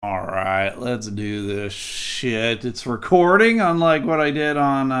All right, let's do this shit. It's recording, unlike what I did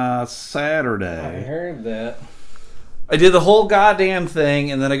on Saturday. I heard that. I did the whole goddamn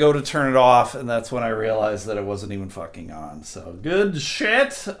thing, and then I go to turn it off, and that's when I realized that it wasn't even fucking on. So, good shit.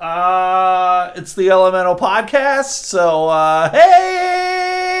 It's the Elemental Podcast, so,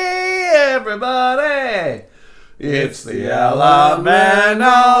 hey, everybody. It's the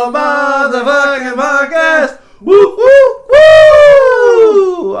Elemental Motherfucking Podcast. Woo, woo,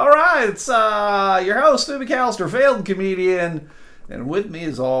 woo! All right, it's your host, Stu McAllister, failed comedian, and with me,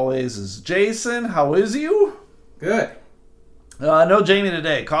 as always, is Jason. How is you? Good. No Jamie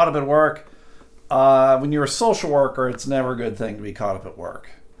today. Caught up at work. When you're a social worker, it's never a good thing to be caught up at work.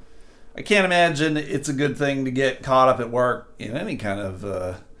 I can't imagine it's a good thing to get caught up at work in any kind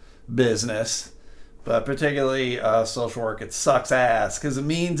of business, but particularly social work, it sucks ass because it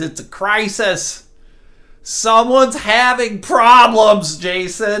means it's a crisis. Someone's having problems,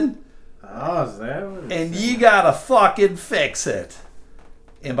 Jason. Oh, is that what it's And saying? you gotta fucking fix it.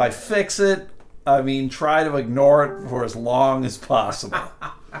 And by fix it, I mean try to ignore it for as long as possible.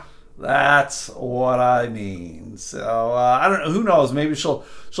 That's what I mean. So I don't know. Who knows? Maybe she'll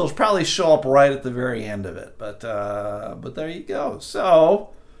probably show up right at the very end of it. But there you go.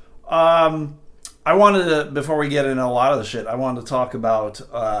 So I wanted to, before we get into a lot of the shit, I wanted to talk about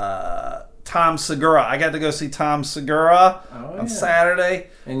Tom Segura. I got to go see Tom Segura on Saturday.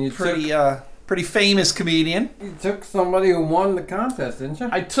 And you pretty famous comedian. You took somebody who won the contest, didn't you?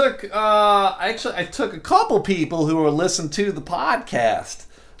 I took I took a couple people who were listening to the podcast.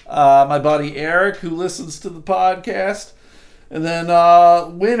 My buddy Eric, who listens to the podcast, and then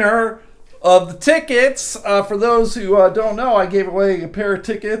winner of the tickets. For those who don't know, I gave away a pair of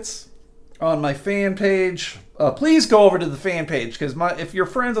tickets on my fan page. Please go over to the fan page because if you're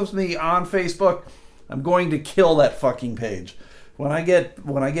friends with me on Facebook, I'm going to kill that fucking page. When I get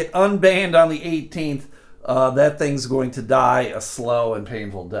unbanned on the 18th, that thing's going to die a slow and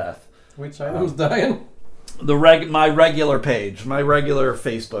painful death. Which I know's dying. My regular page, my regular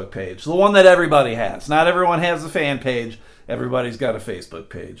Facebook page, the one that everybody has. Not everyone has a fan page. Everybody's got a Facebook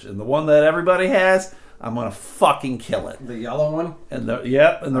page, and the one that everybody has, I'm gonna fucking kill it. The yellow one. And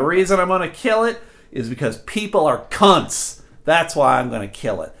the reason I'm gonna kill it is because people are cunts. That's why I'm gonna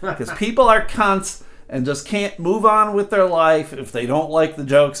kill it. Because people are cunts and just can't move on with their life if they don't like the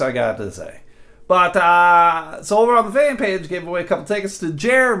jokes I got to say. But so over on the fan page, gave away a couple tickets to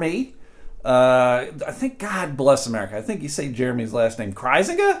Jeremy. I think, God bless America, I think you say Jeremy's last name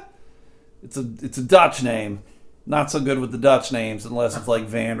Kruisinga? It's a Dutch name. Not so good with the Dutch names unless it's like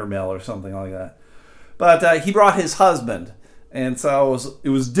Vandermill or something like that. But he brought his husband, and so it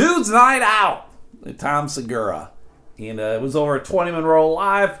was Dude's Night Out at Tom Segura. And it was over at 20 Monroe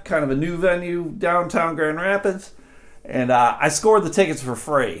Live, kind of a new venue, downtown Grand Rapids. And I scored the tickets for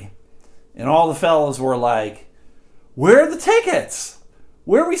free. And all the fellas were like, "Where are the tickets?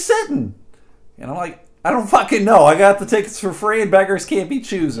 Where are we sitting?" And I'm like, "I don't fucking know. I got the tickets for free, and beggars can't be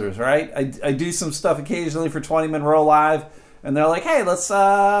choosers, right?" I do some stuff occasionally for 20 Monroe Live. And they're like, "Hey, we'll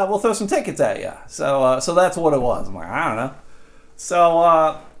throw some tickets at you." So that's what it was. I'm like, I don't know.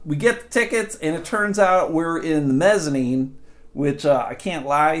 So we get the tickets, and it turns out we're in the mezzanine, which I can't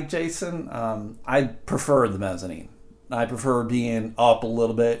lie, Jason. I prefer the mezzanine. I prefer being up a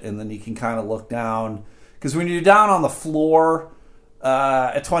little bit, and then you can kind of look down. Because when you're down on the floor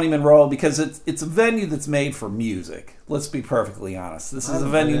at 20 Monroe, because it's a venue that's made for music. Let's be perfectly honest. This is a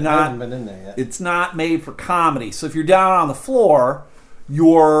venue I haven't been in there yet. It's not made for comedy. So if you're down on the floor,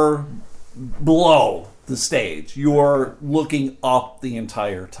 you're below the stage. You're looking up the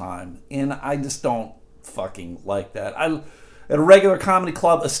entire time. And I just don't fucking like that. At a regular comedy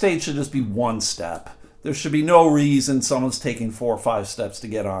club, a stage should just be one step. There should be no reason someone's taking 4 or 5 steps to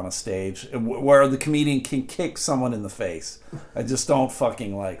get on a stage where the comedian can kick someone in the face. I just don't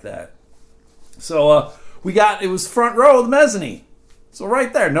fucking like that. So it was front row of the mezzanine. So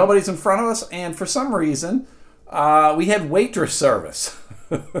right there, nobody's in front of us, and for some reason, we had waitress service.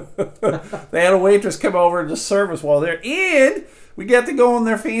 They had a waitress come over and just serve us while they're in. We get to go in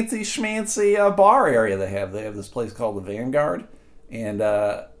their fancy schmancy bar area they have. They have this place called the Vanguard, and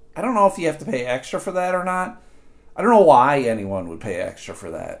I don't know if you have to pay extra for that or not. I don't know why anyone would pay extra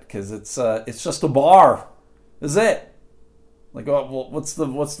for that, because it's just a bar. Is it? Like, well, what's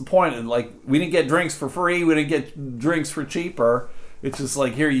the point? Like, we didn't get drinks for free. We didn't get drinks for cheaper. It's just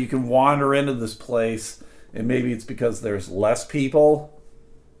like, here, you can wander into this place, and maybe it's because there's less people.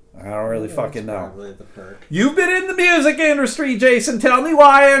 I don't really fucking know. Probably the perk. You've been in the music industry, Jason. Tell me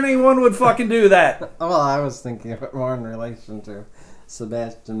why anyone would fucking do that. Well, I was thinking of it more in relation to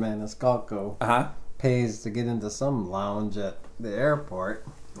Sebastian Maniscalco pays to get into some lounge at the airport.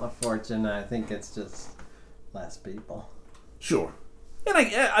 a fortune. I think it's just less people. Sure. And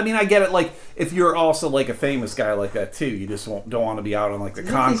I mean, I get it. Like, if you're also like a famous guy like that too, you just don't want to be out on like the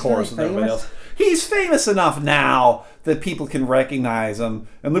concourse with everybody else. He's famous enough now that people can recognize him,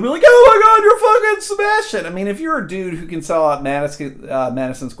 and they'll be like, "Oh my God, you're fucking Sebastian!" I mean, if you're a dude who can sell out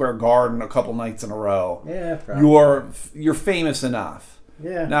Madison Square Garden a couple nights in a row, yeah, probably. you're famous enough.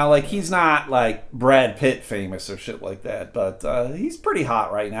 Yeah. Now, like, he's not like Brad Pitt famous or shit like that, but he's pretty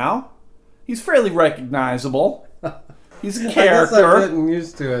hot right now. He's fairly recognizable. He's a character. I guess I'm getting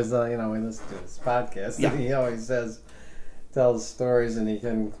used to as we listen to his podcast. Yeah. And he always tells stories, and he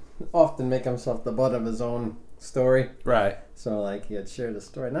can often make himself the butt of his own story. Right. So, like, he had shared a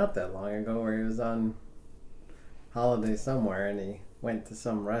story not that long ago where he was on holiday somewhere, and he went to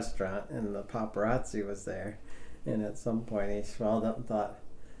some restaurant, and the paparazzi was there. And at some point, he swelled up and thought,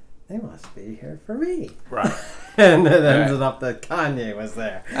 they must be here for me. Right. And it ended up that Kanye was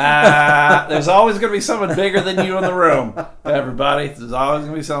there. There's always going to be someone bigger than you in the room, everybody. There's always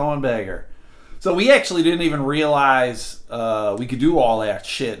going to be someone bigger. So we actually didn't even realize we could do all that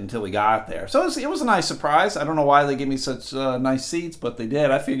shit until we got there. So it was a nice surprise. I don't know why they gave me such nice seats, but they did.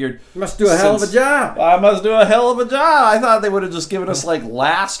 I figured... You must do a hell of a job. I must do a hell of a job. I thought they would have just given us like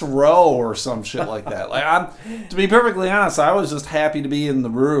last row or some shit like that. Like, to be perfectly honest, I was just happy to be in the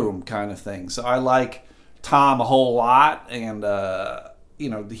room kind of thing. So I like Tom a whole lot, and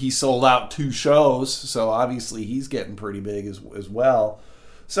he sold out 2 shows, so obviously he's getting pretty big as well.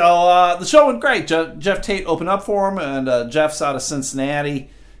 So the show went great. Jeff Tate opened up for him, and Jeff's out of Cincinnati,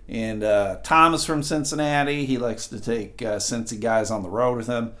 and Tom is from Cincinnati. He likes to take Cincy guys on the road with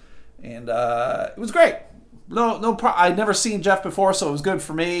him, and it was great. I'd never seen Jeff before, so it was good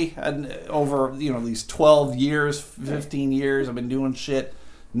for me. Over these 12 years, 15 years, I've been doing shit.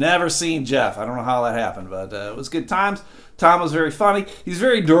 Never seen Jeff. I don't know how that happened, but it was good times. Tom was very funny. He's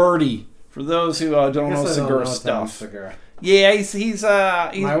very dirty. For those who don't know Segura stuff. Yeah, he's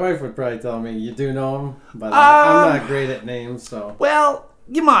my wife would probably tell me you do know him, but I'm not great at names, so. Well,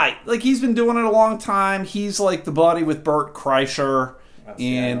 you might. Like, he's been doing it a long time. He's like the buddy with Bert Kreischer,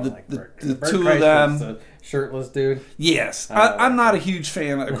 and the two of them. The shirtless dude. Yes, I'm not a huge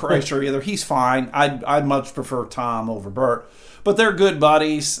fan of Kreischer either. He's fine. I'd much prefer Tom over Bert. But they're good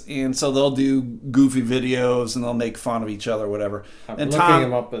buddies, and so they'll do goofy videos, and they'll make fun of each other, whatever. I'm and looking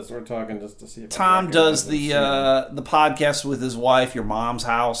him up as we're talking just to see if Tom does the podcast with his wife, Your Mom's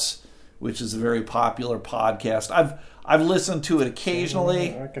House, which is a very popular podcast. I've listened to it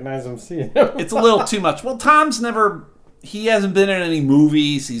occasionally. I recognize him seeing him. It's a little too much. Well, he hasn't been in any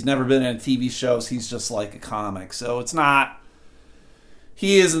movies. He's never been in TV shows. He's just like a comic. So it's not...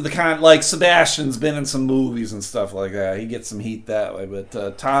 He isn't the kind like Sebastian's been in some movies and stuff like that. He gets some heat that way.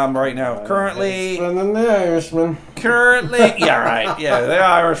 But Tom right now, currently... And then The Irishman. Yeah, right. Yeah, The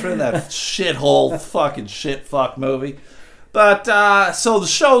Irishman, that shithole fucking shit-fuck movie. But, so the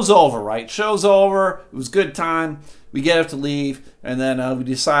show's over, right? Show's over. It was a good time. We get up to leave. And then we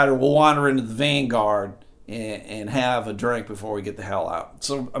decided we'll wander into the Vanguard and have a drink before we get the hell out.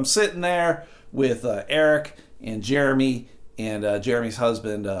 So I'm sitting there with Eric and Jeremy and Jeremy's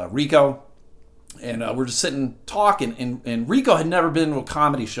husband, Rico. And we're just sitting talking. And Rico had never been to a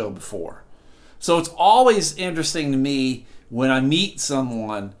comedy show before. So it's always interesting to me when I meet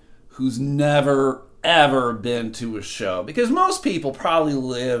someone who's never, ever been to a show. Because most people probably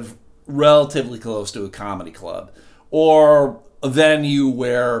live relatively close to a comedy club. Or a venue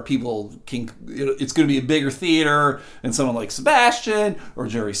where people can, it's going to be a bigger theater, and someone like Sebastian or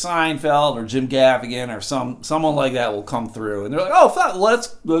Jerry Seinfeld or Jim Gaffigan or someone like that will come through, and they're like, "Oh,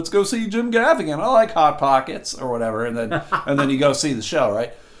 let's go see Jim Gaffigan. I like Hot Pockets or whatever," and then you go see the show,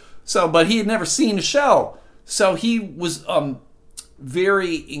 right? So, but he had never seen a show, so he was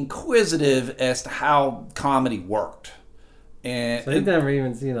very inquisitive as to how comedy worked. And, so he'd never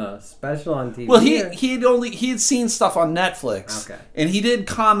even seen a special on TV? Well, he had seen stuff on Netflix. Okay. And he did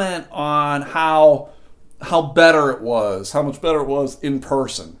comment on how better it was, how much better it was in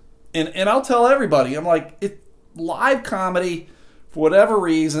person. And I'll tell everybody, I'm like, live comedy, for whatever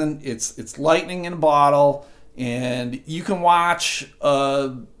reason, it's lightning in a bottle, and you can watch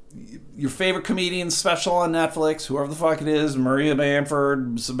your favorite comedian's special on Netflix, whoever the fuck it is, Maria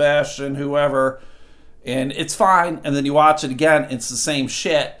Bamford, Sebastian, whoever. And it's fine, and then you watch it again, it's the same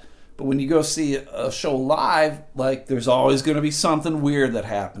shit. But when you go see a show live, like, there's always going to be something weird that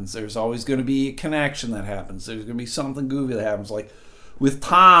happens. There's always going to be a connection that happens. There's going to be something goofy that happens. Like, with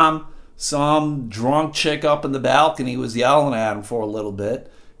Tom, some drunk chick up in the balcony was yelling at him for a little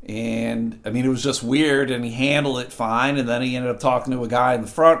bit. And, I mean, it was just weird, and he handled it fine. And then he ended up talking to a guy in the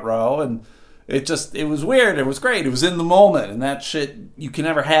front row, and it was weird. It was great. It was in the moment, and that shit you can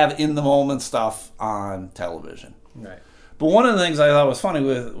never have in the moment stuff on television. Right. But one of the things I thought was funny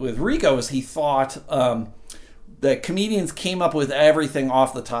with Rico is he thought that comedians came up with everything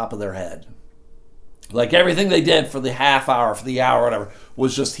off the top of their head. Like everything they did for the half hour, for the hour, whatever,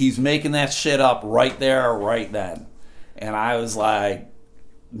 was just he's making that shit up right there, right then. And I was like,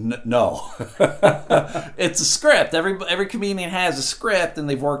 no. It's a script. Every comedian has a script, and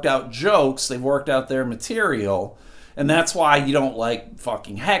they've worked out jokes, they've worked out their material. And that's why you don't like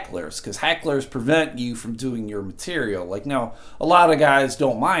fucking hecklers, because hecklers prevent you from doing your material. Like, now, a lot of guys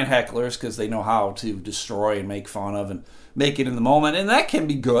don't mind hecklers because they know how to destroy and make fun of and make it in the moment. And that can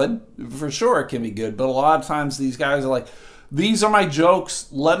be good. For sure it can be good. But a lot of times these guys are like, these are my jokes,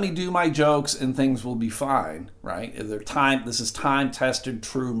 let me do my jokes, and things will be fine, right? This is time-tested,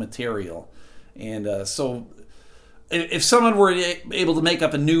 true material. And so if someone were able to make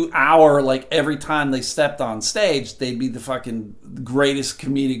up a new hour like every time they stepped on stage, they'd be the fucking greatest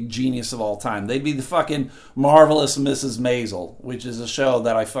comedic genius of all time. They'd be the fucking Marvelous Mrs. Maisel, which is a show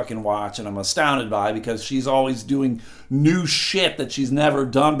that I fucking watch and I'm astounded by because she's always doing new shit that she's never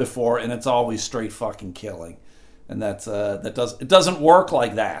done before, and it's always straight fucking killing. And it doesn't work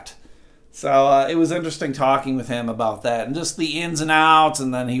like that. So it was interesting talking with him about that and just the ins and outs,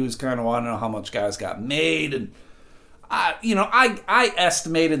 and then he was kind of wanting to know how much guys got made, and I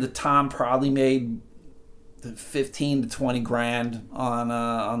estimated that Tom probably made 15 to 20 grand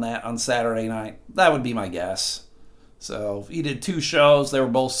on Saturday night. That would be my guess. So he did 2 shows. They were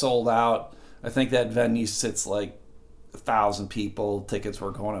both sold out. I think that venue sits like 1,000 people. Tickets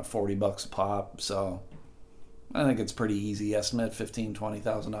were going at $40 a pop. So I think it's pretty easy estimate,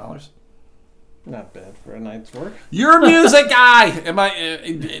 $15,000-$20,000. Not bad for a night's work. You're a music guy.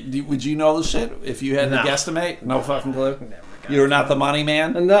 Would you know the shit if you had to guesstimate? No fucking clue. You're not the money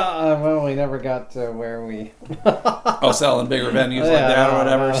man. No, well, we never got to where we. Selling bigger venues like that or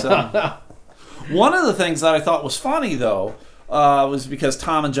whatever. So, one of the things that I thought was funny though was because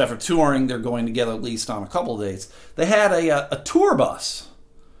Tom and Jeff are touring. They're going together at least on a couple of dates. They had a tour bus,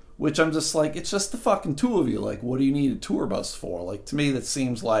 which I'm just like, it's just the fucking two of you. Like, what do you need a tour bus for? Like, to me, that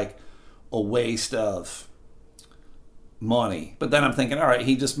seems like a waste of money. But then I'm thinking, all right,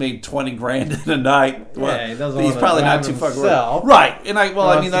 he just made 20 grand in a night. Well, he doesn't. He's probably not too fucking right. And that's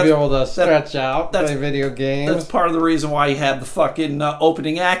to be able to stretch out, play video games. That's part of the reason why you have the fucking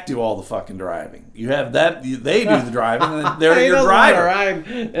opening act do all the fucking driving. You have that. They do the driving, and they're your driver. Ride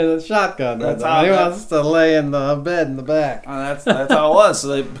in a shotgun. That's how he wants to lay in the bed in the back. That's how it was.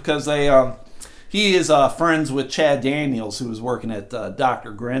 So he is friends with Chad Daniels, who was working at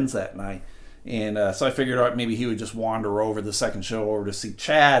Dr. Grin's that night. And so I figured out maybe he would just wander over the second show over to see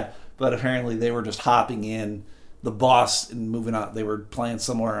Chad. But apparently they were just hopping in the bus and moving on. They were playing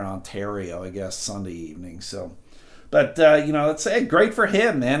somewhere in Ontario, I guess, Sunday evening. So, but, it's great for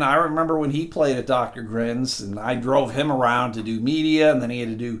him, man. I remember when he played at Dr. Grin's, and I drove him around to do media, and then he had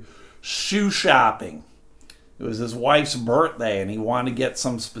to do shoe shopping. It was his wife's birthday, and he wanted to get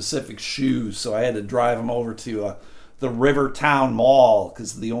some specific shoes, so I had to drive him over to the Rivertown Mall,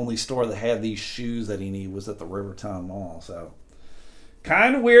 because the only store that had these shoes that he needed was at the Rivertown Mall. So,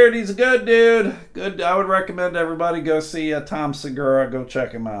 kind of weird. He's a good dude. Good. I would recommend everybody go see Tom Segura. Go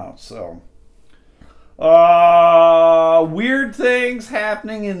check him out. So, weird things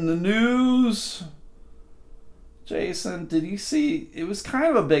happening in the news. Jason, did you see? It was kind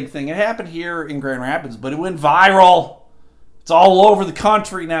of a big thing. It happened here in Grand Rapids, but it went viral. It's all over the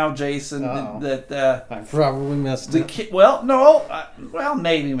country now, Jason. I probably missed it.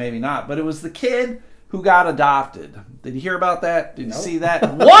 Maybe not. But it was the kid who got adopted. Did you hear about that? Did you see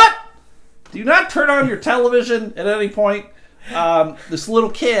that? What? Do not turn on your television at any point. This little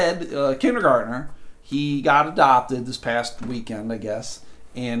kid, kindergartner, he got adopted this past weekend, I guess.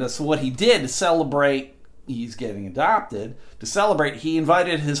 And so what he did to celebrate he's getting adopted, to celebrate, he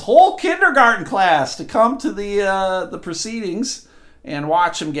invited his whole kindergarten class to come to the proceedings and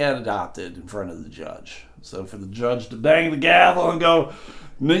watch him get adopted in front of the judge. So for the judge to bang the gavel and go,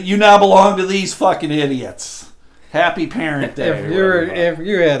 you now belong to these fucking idiots. Happy Parent Day. If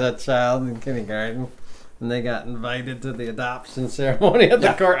you had a child in kindergarten and they got invited to the adoption ceremony at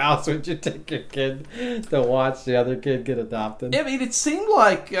the courthouse, would you take your kid to watch the other kid get adopted? I mean, it seemed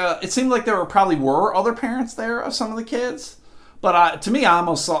like there probably were other parents there of some of the kids, but to me, I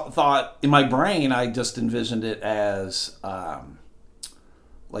almost thought in my brain, I just envisioned it as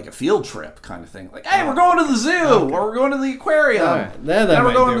like a field trip kind of thing. Like, hey, we're going to the zoo, or we're going to the aquarium. All right. Then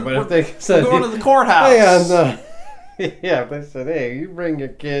we're going to the courthouse. Hey, Yeah, if they said, hey, you bring your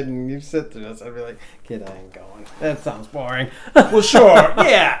kid and you sit through this, I'd be like, kid, I ain't going. That sounds boring. Well, sure.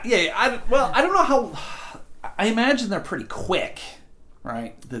 Yeah. I don't know how. I imagine they're pretty quick,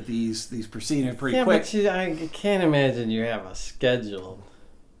 right? That these proceedings are pretty quick. But I can't imagine you have a scheduled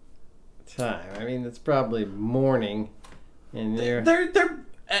time. I mean, it's probably morning, and They're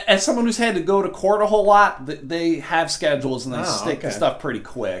as someone who's had to go to court a whole lot, they have schedules and they stick to stuff pretty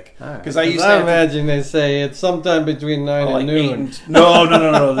quick. Because I imagine they say it's sometime between 9 and noon.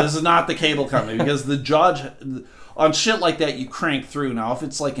 No. This is not the cable company, because the judge on shit like that you crank through. Now, if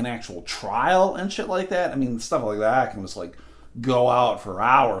it's like an actual trial and shit like that, I mean, stuff like that can just like go out for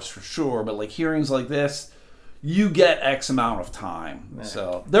hours for sure. But like hearings like this, you get X amount of time. Yeah.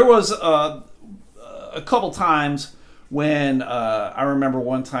 So there was a couple times when I remember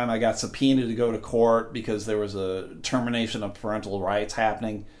one time I got subpoenaed to go to court because there was a termination of parental rights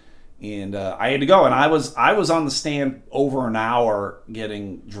happening, and I had to go. And I was on the stand over an hour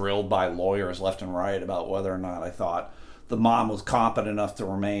getting drilled by lawyers left and right about whether or not I thought the mom was competent enough to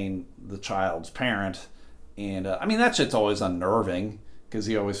remain the child's parent. And I mean, that shit's always unnerving, because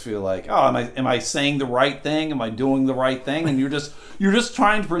you always feel like, oh, am I saying the right thing? Am I doing the right thing? And you're just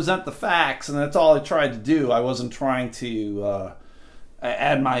trying to present the facts, and that's all I tried to do. I wasn't trying to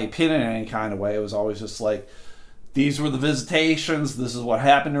add my opinion in any kind of way. It was always just like, these were the visitations. This is what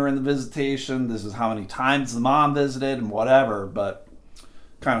happened during the visitation. This is how many times the mom visited and whatever. But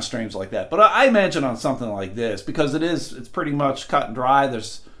kind of strange like that. But I imagine on something like this, because it's pretty much cut and dry.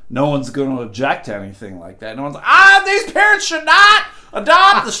 No one's going to object to anything like that. No one's like, these parents should not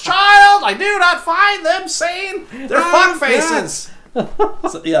adopt this child. I do not find them sane. They're fuck faces.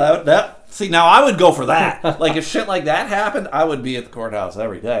 So, yeah, see, now I would go for that. Like, if shit like that happened, I would be at the courthouse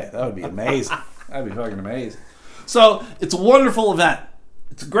every day. That would be amazing. That'd be fucking amazing. So, it's a wonderful event.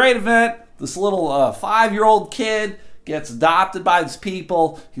 It's a great event. This little 5-year-old kid gets adopted by these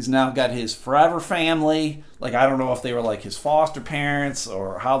people. He's now got his forever family. Like, I don't know if they were like his foster parents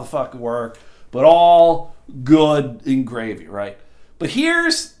or how the fuck it worked, but all good in gravy, right? But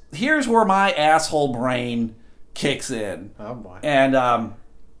here's where my asshole brain kicks in. Oh boy! And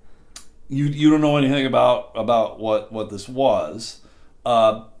you don't know anything about what this was,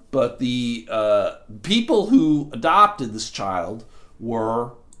 but the people who adopted this child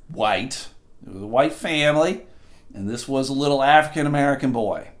were white. It was a white family, and this was a little African American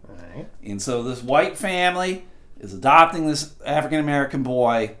boy. Right. And so this white family is adopting this African American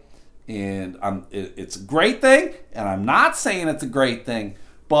boy. And it's a great thing, and I'm not saying it's a great thing,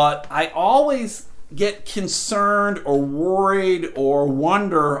 but I always get concerned or worried or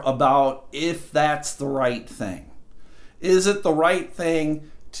wonder about if that's the right thing. Is it the right thing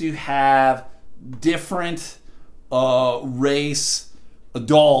to have different race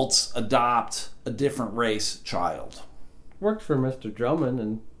adults adopt a different race child? Worked for Mr. Drummond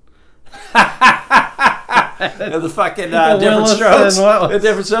and the fucking different strokes.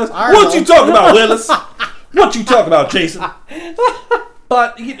 Different strokes. What you talking about, Willis? What you talking about, Jason?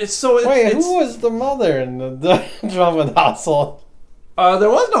 But who was the mother in the Drummond household? There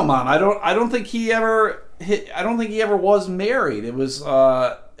was no mom. I don't think he ever was married. It was.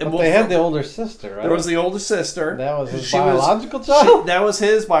 But they had the older sister, right? There was the older sister. That was his biological child? That was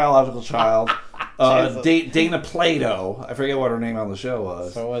his biological child. Dana Plato. I forget what her name on the show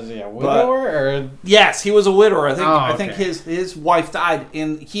was. So was he a widower? Yes, he was a widower. I think his wife died,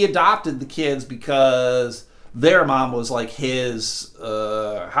 and he adopted the kids because their mom was like his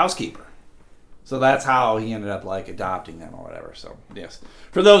housekeeper. So that's how he ended up like adopting them or whatever. So yes,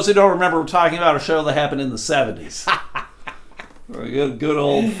 for those who don't remember, we're talking about a show that happened in the 70s. Good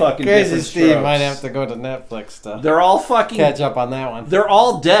old fucking Crazy Steve strokes. Might have to go to Netflix to They're all fucking catch up on that one. They're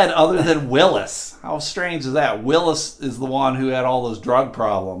all dead other than Willis. How strange is that? Willis is the one who had all those drug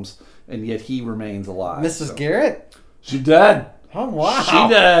problems, and yet he remains alive. Mrs. Garrett? She dead. Oh, wow. She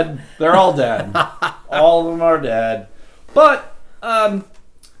dead. They're all dead. All of them are dead. But,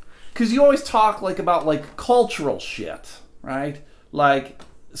 because you always talk like about like cultural shit, right? Like,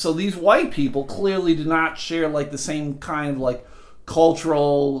 so these white people clearly do not share like the same kind of like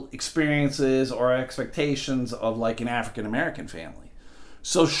cultural experiences or expectations of like an African American family.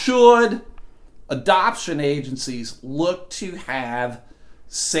 So should adoption agencies look to have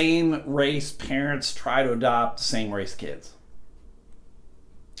same race parents try to adopt same race kids?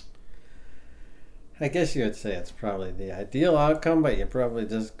 I guess you would say it's probably the ideal outcome, but you probably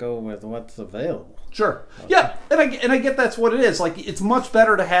just go with what's available. Sure. Okay. Yeah, and I get that's what it is. Like, it's much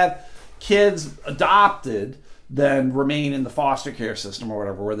better to have kids adopted than remain in the foster care system or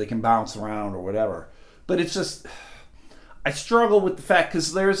whatever, where they can bounce around or whatever. But it's just, I struggle with the fact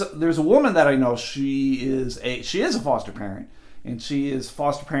because there's a woman that I know. She is a foster parent, and she is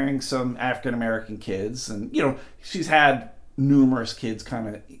foster parenting some African American kids, and she's had numerous kids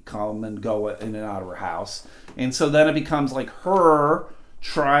kind of come and go in and out of her house, and so then it becomes like her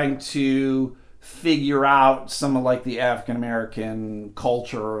trying to figure out some of like the African American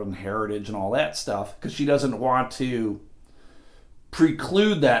culture and heritage and all that stuff because she doesn't want to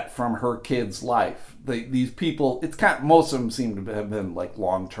preclude that from her kid's life. These people, most of them seem to have been like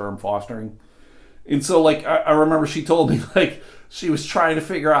long-term fostering, and so like I remember she told me like she was trying to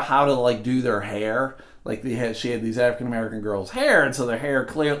figure out how to like do their hair. Like she had these African American girls' hair, and so their hair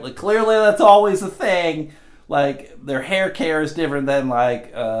clearly that's always a thing. Like their hair care is different than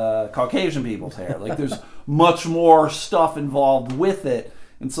like Caucasian people's hair. Like there's much more stuff involved with it.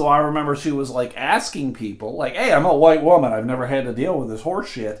 And so I remember she was like asking people, like, "Hey, I'm a white woman. I've never had to deal with this horse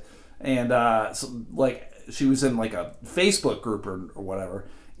shit." And so, like, she was in like a Facebook group or whatever,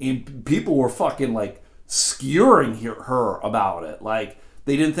 and people were fucking like skewering her about it. Like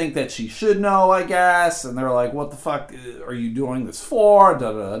they didn't think that she should know, I guess, and they're like, "What the fuck are you doing this for?"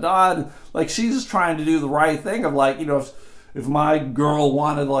 Da da da da. Like she's just trying to do the right thing of like, if my girl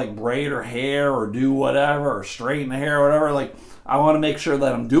wanted to like braid her hair or do whatever or straighten the hair or whatever, like I want to make sure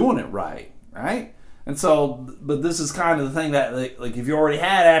that I'm doing it right? And so, but this is kind of the thing that like if you already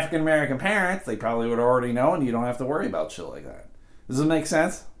had African American parents, they probably would already know, and you don't have to worry about shit like that. Does it make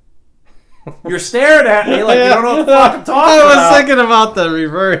sense? You're staring at me like you don't know what the fuck I'm talking about. I was thinking about the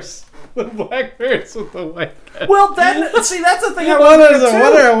reverse. The black parents with the white guys. Well, then, see, that's the thing I what want to do, too.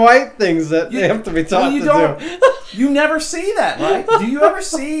 What are white things that they have to be taught to do? You never see that, right? Do you ever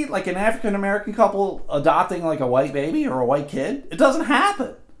see, like, an African-American couple adopting, like, a white baby or a white kid? It doesn't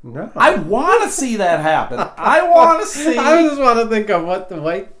happen. No. I want to see that happen. I want to see... I just want to think of what the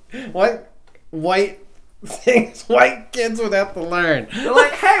white things white kids would have to learn. They're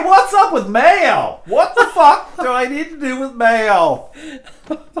like, "Hey, what's up with mayo? What the fuck do I need to do with mayo?"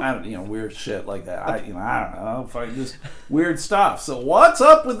 I don't, weird shit like that. I don't know, just weird stuff. So what's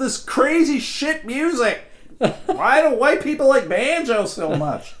up with this crazy shit music? Why do white people like banjo so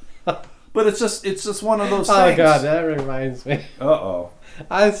much? But it's just one of those things. Oh god, that reminds me. Uh-oh.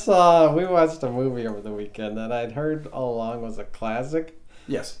 We watched a movie over the weekend that I'd heard all along was a classic.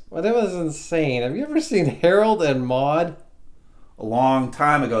 Yes. But it was insane. Have you ever seen Harold and Maude? A long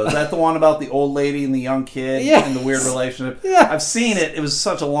time ago. Is that the one about the old lady and the young kid and the weird relationship? Yeah. I've seen it. It was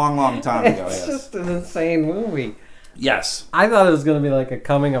such a long, long time ago. It's just an insane movie. Yes. I thought it was going to be like a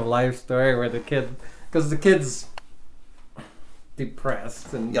coming of life story where because the kid's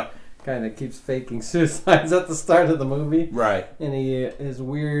depressed and kind of keeps faking suicides at the start of the movie. Right. And his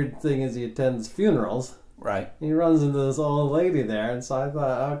weird thing is he attends funerals. Right. He runs into this old lady there, and so I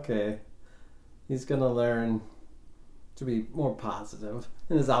thought, okay, he's going to learn to be more positive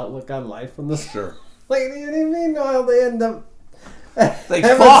in his outlook on life from this lady. And you meanwhile, they end up... They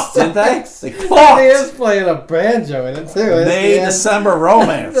fought, didn't they? They fought! He is playing a banjo in it, too. May December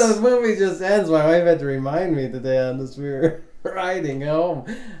romance. The movie just ends. My wife had to remind me today on this. We were riding home.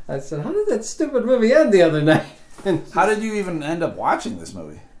 I said, how did that stupid movie end the other night? How did you even end up watching this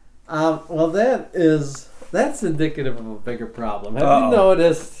movie? Well, that's indicative of a bigger problem. Have you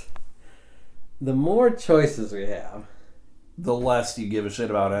noticed the more choices we have, the less you give a shit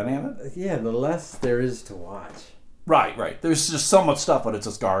about any of it? Yeah, the less there is to watch. Right. There's just so much stuff, but it's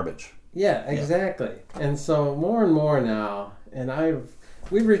just garbage. Yeah, exactly. Yeah. And so more and more now, and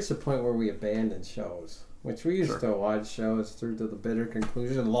we've reached the point where we abandon shows, which we used to watch shows through to the bitter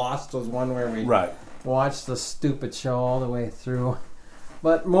conclusion. Lost was one where we watched the stupid show all the way through.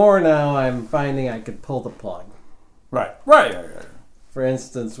 But more now, I'm finding I could pull the plug. Right. For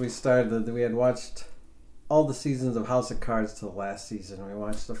instance, we had watched all the seasons of House of Cards till the last season. We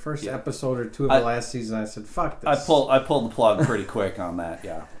watched the first episode or two of the last season. I said, fuck this. I pulled the plug pretty quick on that,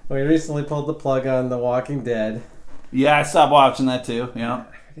 yeah. We recently pulled the plug on The Walking Dead. Yeah, I stopped watching that too, yeah.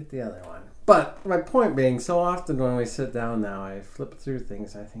 I forget the other one. But my point being, so often when we sit down now, I flip through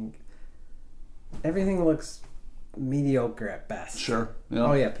things, I think everything looks mediocre at best. Sure. Yeah.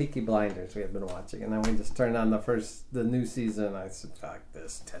 Oh yeah, Peaky Blinders we have been watching, and then we just turned on the new season, and I said, fuck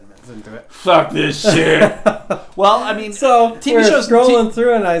this, 10 minutes into it. Fuck this shit. Well, I mean, so TV shows scrolling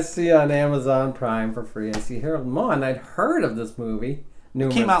through, and I see on Amazon Prime for free, I see Harold and Maude, and I'd heard of this movie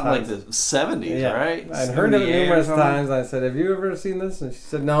numerous times. It came out times. in like the 70s, right? I'd heard of it numerous times. I said, have you ever seen this? And she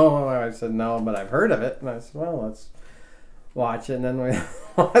said, no. I said, no, but I've heard of it. And I said, well, let's watch it. And then we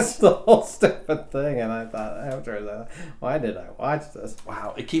watched the whole stupid thing. And I thought after that, why did I watch this?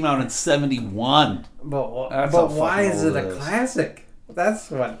 Wow, it came out in 71. But why is it a classic?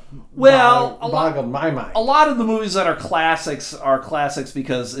 That's what boggled my mind. A lot of the movies that are classics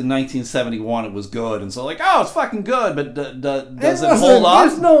because in 1971 it was good, and so like, oh, it's fucking good, but does it hold up?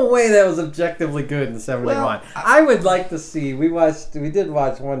 There's no way that was objectively good in 71. Well, I would like to see. We did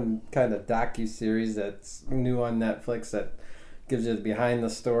watch one kind of docu-series that's new on Netflix that gives you the behind the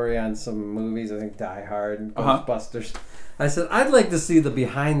story on some movies. I think Die Hard and Ghostbusters. I said, I'd like to see the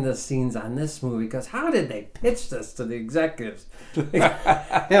behind the scenes on this movie because how did they pitch this to the executives? We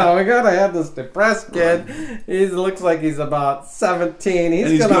gotta have this depressed kid. He looks like he's about 17.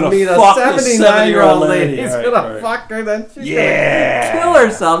 He's gonna meet a 79-year-old lady. He's gonna fuck her, then she's gonna kill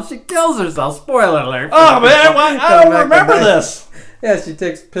herself. She kills herself. Spoiler alert. Oh man, I don't remember this. Yeah, she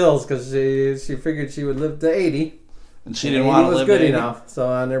takes pills because she figured she would live to 80. And she didn't want to live to 80. 80 was good enough. So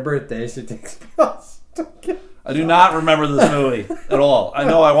on her birthday, she takes pills. I do not remember this movie at all. I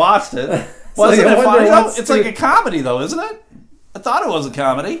know I watched it. Wasn't it funny though? It's like a comedy though, isn't it? I thought it was a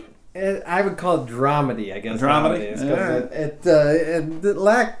comedy. I would call it dramedy, I guess. Dramedy? Because it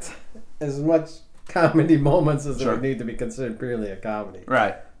lacked as much comedy moments as it would need to be considered purely a comedy.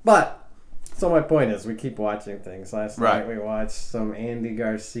 Right. But, so my point is, we keep watching things. Last night we watched some Andy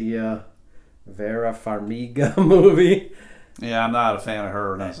Garcia, Vera Farmiga movie. Yeah, I'm not a fan of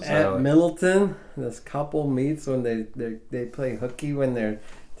her necessarily. At Middleton, this couple meets when they play hooky when they're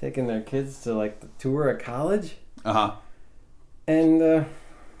taking their kids to like the tour of college. Uh-huh. And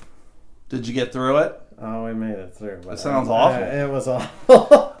did you get through it? Oh, we made it through. It sounds awful. It was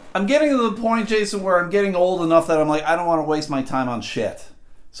awful. I'm getting to the point, Jason, where I'm getting old enough that I'm like, I don't want to waste my time on shit.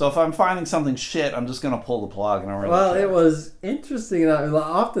 So if I'm finding something shit, I'm just going to pull the plug. And I really care. It was interesting.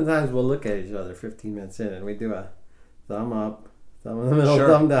 Oftentimes we'll look at each other 15 minutes in and we do a thumb up, thumb in the middle,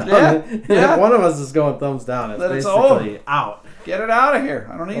 thumb down. Yeah. If one of us is going thumbs down, it's basically out. Get it out of here.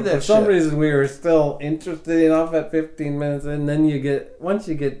 I don't need that shit. For some reason, we were still interested enough at 15 minutes, and then once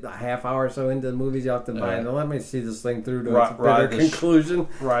you get a half hour or so into the movies, you have to buy it. Let me see this thing through to its better conclusion.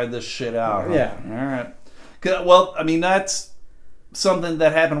 Ride this shit out. Huh? Yeah. All right. Well, I mean, that's something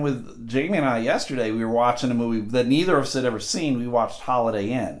that happened with Jamie and I yesterday. We were watching a movie that neither of us had ever seen. We watched Holiday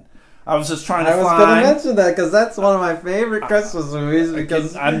Inn. I was just trying to find... I was going to mention that because that's one of my favorite Christmas movies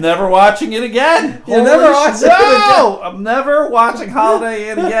because... I'm never watching it again. You're never watching it again? No! I'm never watching Holiday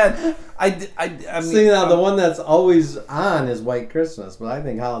Inn again. I mean, see, now the one that's always on is White Christmas, but I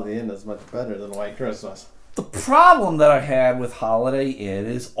think Holiday Inn is much better than White Christmas. The problem that I had with Holiday Inn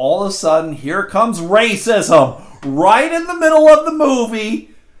is all of a sudden, here comes racism. Right in the middle of the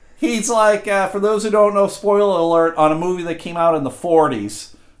movie. He's like, for those who don't know, spoiler alert, on a movie that came out in the 40s.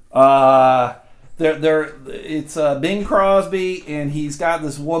 It's Bing Crosby, and he's got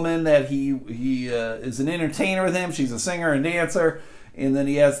this woman that he is an entertainer with him. She's a singer and dancer, and then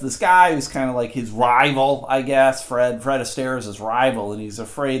he has this guy who's kind of like his rival, I guess. Fred Astaire is his rival, and he's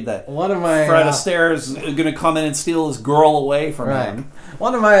afraid that Fred Astaire is going to come in and steal his girl away from him.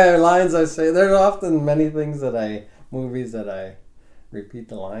 One of my lines I say, there's often many things movies that I repeat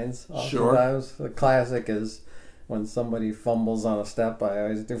the lines. Oftentimes, the classic is when somebody fumbles on a step, I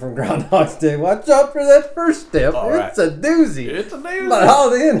always do from Groundhog's Day. Watch out for that first step. It's a doozy. It's a doozy. But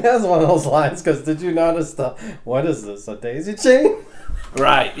Holiday Inn has one of those lines because did you notice what is this, a daisy chain?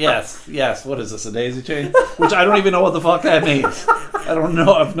 Right, yes. What is this, a daisy chain? Which I don't even know what the fuck that means. I don't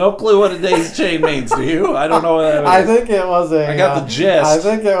know. I have no clue what a daisy chain means. Do you? I don't know what that means. I think it was I got the gist. I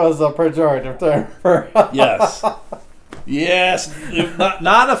think it was a pejorative term for... Yes. Yes,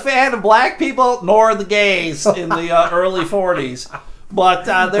 not a fan of black people nor the gays in the early 40s. But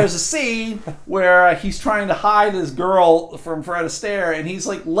there's a scene where he's trying to hide his girl from Fred Astaire, and he's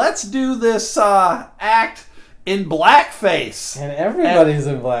like, let's do this act in blackface. And everybody's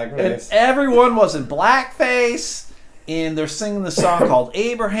in blackface. And everyone was in blackface, and they're singing this song called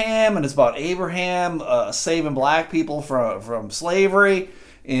Abraham, and it's about Abraham saving black people from slavery.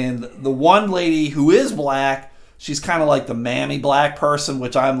 And the one lady who is black, she's kind of like the mammy black person,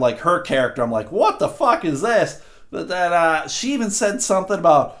 which I'm like her character. I'm like, what the fuck is this? But that she even said something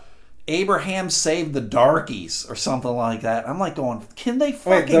about Abraham saved the darkies or something like that. I'm like going, can they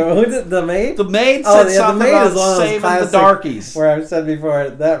fucking... Wait, who did the maid? The maid said something about saving the darkies. Where I've said before,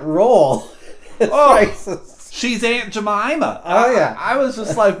 that role is racist. She's Aunt Jemima. Oh, yeah. I was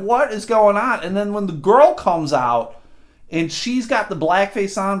just like, what is going on? And then when the girl comes out, and she's got the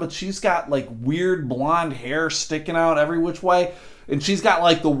blackface on, but she's got like weird blonde hair sticking out every which way. And she's got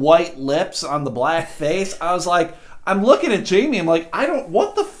like the white lips on the black face. I was like, I'm looking at Jamie. I'm like,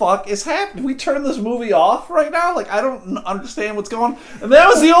 what the fuck is happening? We turn this movie off right now? Like, I don't understand what's going on. And that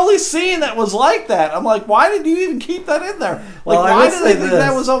was the only scene that was like that. I'm like, why did you even keep that in there? Like, why did they think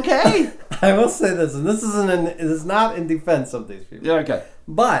that was okay? I will say this, and this is not in defense of these people. Yeah, okay.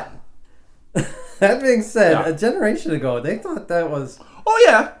 But, that being said, a generation ago, they thought that was... Oh,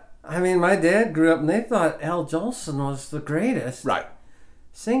 yeah. I mean, my dad grew up, and they thought Al Jolson was the greatest. Right.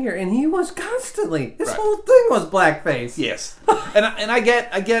 Singer, and he was constantly. His whole thing was blackface. Yes, and I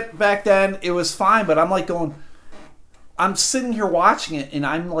get back then it was fine, but I'm like going, I'm sitting here watching it, and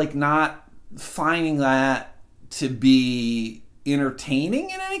I'm like not finding that to be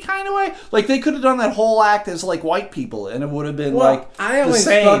entertaining in any kind of way. Like they could have done that whole act as like white people, and it would have been like I always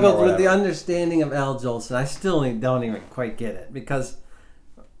struggled with the understanding of Al Jolson. I still don't even quite get it because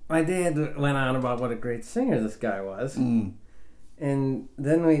my dad went on about what a great singer this guy was. And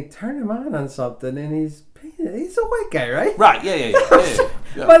then we turn him on something, and he's a white guy, right? Right, yeah.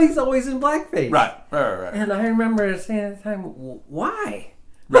 But he's always in blackface. Right. And I remember saying at the time, why?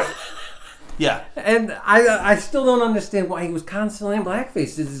 Right. Yeah. And I still don't understand why he was constantly in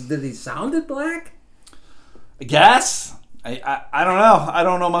blackface. Did he sounded black? I guess. I don't know. I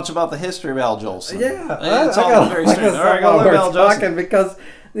don't know much about the history of Al Jolson. Yeah. It's all very strange. All right, go look at Al Jolson. Because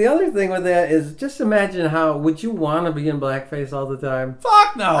the other thing with that is just imagine would you want to be in blackface all the time?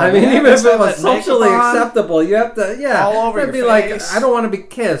 Fuck no. I mean, even if it was socially acceptable, you have to, all over it'd your be face. like, I don't want to be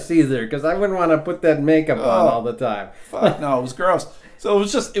Kiss either, because I wouldn't want to put that makeup on all the time. Fuck no, it was gross. So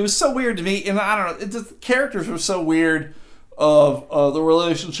it was so weird to me, and I don't know, the characters were so weird of the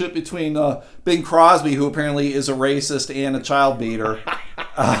relationship between Bing Crosby, who apparently is a racist and a child beater.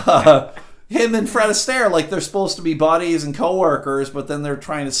 Him and Fred Astaire, like they're supposed to be buddies and coworkers, but then they're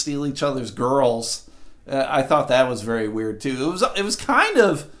trying to steal each other's girls. I thought that was very weird too. It was kind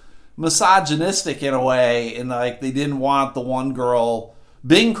of misogynistic in a way, and like they didn't want the one girl.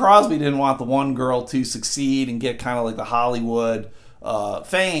 Bing Crosby didn't want the one girl to succeed and get kind of like the Hollywood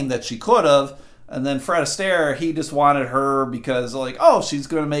fame that she could have. And then Fred Astaire, he just wanted her because like, oh, she's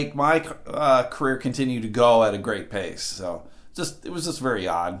going to make my career continue to go at a great pace. So it was just very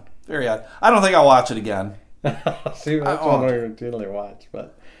odd. Very odd. I don't think I'll watch it again. See, that's one we routinely watch,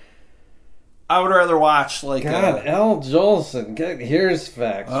 but I would rather watch like Al Jolson. Here's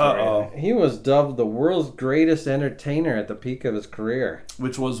facts. For you. He was dubbed the world's greatest entertainer at the peak of his career.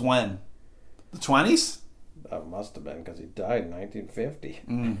 Which was when? The 20s? That must have been because he died in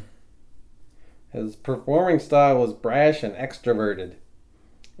 1950. His performing style was brash and extroverted,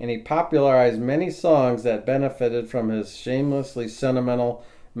 and he popularized many songs that benefited from his shamelessly sentimental,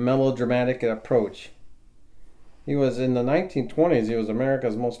 melodramatic approach. He was in the 1920s. He was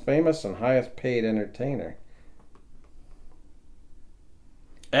America's most famous and highest paid entertainer.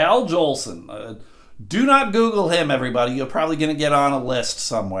 Al Jolson. Do not Google him, everybody. You're probably going to get on a list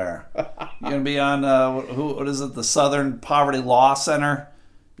somewhere. You're going to be on what is it? The Southern Poverty Law Center.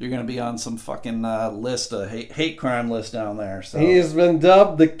 You're going to be on some fucking list, a hate crime list down there. So he has been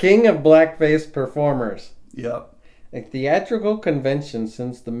dubbed the king of blackface performers. Yep. A theatrical convention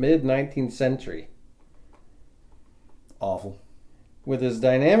since the mid-19th century. Awful. With his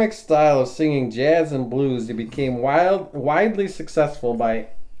dynamic style of singing jazz and blues, he became widely successful by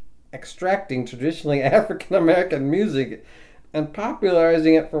extracting traditionally African American music and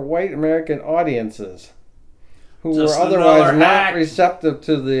popularizing it for white American audiences who were otherwise not receptive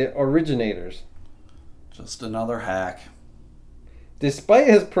to the originators. Just another hack. Despite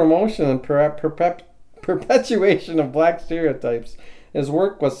his promotion and perpetuation of black stereotypes, his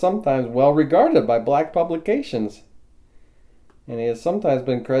work was sometimes well regarded by black publications. And he has sometimes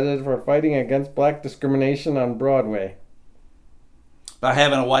been credited for fighting against black discrimination on Broadway. By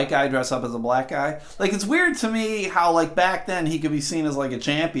having a white guy dress up as a black guy? Like, it's weird to me how, like, back then he could be seen as, like, a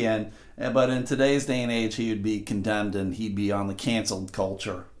champion, but in today's day and age he would be condemned and he'd be on the canceled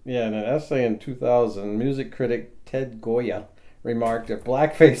culture. Yeah, in an essay in 2000, music critic Ted Goya remarked, if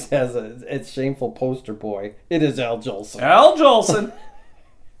blackface has its shameful poster boy, it is Al Jolson. Al Jolson!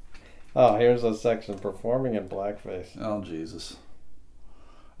 Oh, here's a section, performing in blackface. Oh, Jesus.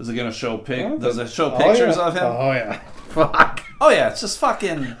 Is it going to show does it show pictures of him? Oh, yeah. Fuck. Oh, yeah, it's just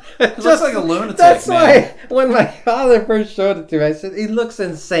fucking... It looks like a lunatic, that's man. Why, when my father first showed it to me, I said, he looks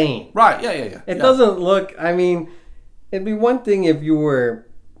insane. Right, yeah. It doesn't look... I mean, it'd be one thing if you were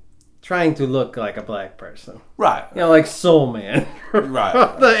trying to look like a black person. Right. You know, like Soul Man. Right.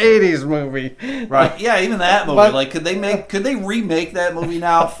 The 80s movie. Right. Yeah, even that movie. But, like, could they remake that movie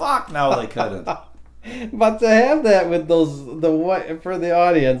now? Fuck, no, they couldn't. But to have that with for the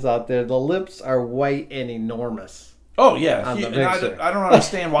audience out there, the lips are white and enormous. Oh yeah, On the and I picture. don't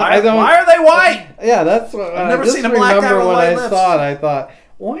understand why. I don't- why are they white? Yeah, that's what I've never I just seen a black guy remember with when white I lips. saw it. I thought,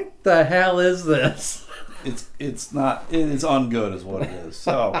 what the hell is this? It's not. It is ungood, is what it is.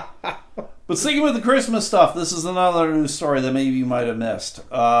 So, but sticking with the Christmas stuff, this is another news story that maybe you might have missed.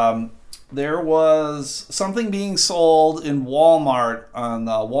 There was something being sold in Walmart on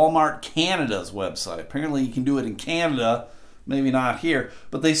Walmart Canada's website. Apparently, you can do it in Canada, maybe not here.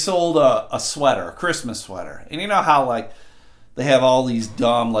 But they sold a sweater, a Christmas sweater, and you know how like they have all these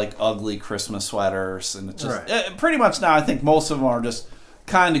dumb, like ugly Christmas sweaters, and it's just Right. pretty much now. I think most of them are just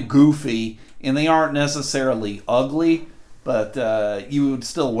kind of goofy, and they aren't necessarily ugly, but you would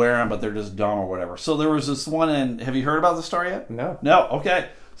still wear them, but they're just dumb or whatever. So there was this one, and have you heard about the story yet? No. No. Okay.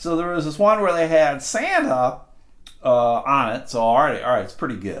 So there was this one where they had Santa on it. So all right, it's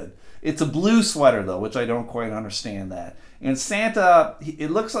pretty good. It's a blue sweater though, which I don't quite understand that. And Santa, it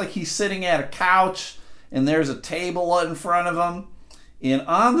looks like he's sitting at a couch, and there's a table in front of him, and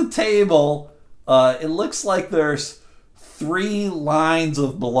on the table, it looks like there's 3 lines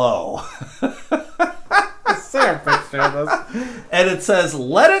of blow. Is there a picture of this? And it says,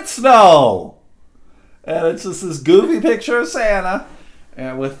 "Let it snow." And it's just this goofy picture of Santa,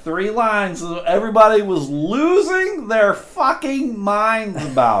 and with 3 lines. Everybody was losing their fucking minds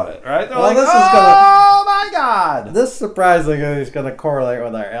about it, right? They're Well, like, this is oh my God. This surprisingly is going to correlate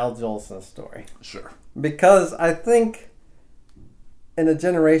with our Al Jolson story. Sure. Because I think in a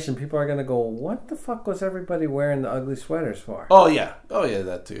generation, people are going to go, what the fuck was everybody wearing the ugly sweaters for? Oh, yeah,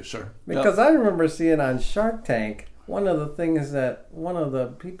 that too, sure. Because I remember seeing on Shark Tank, one of the things that one of the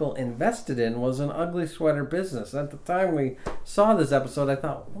people invested in was an ugly sweater business. At the time we saw this episode, I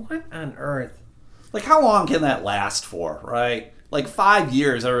thought, what on earth? Like, how long can that last for, right? Like 5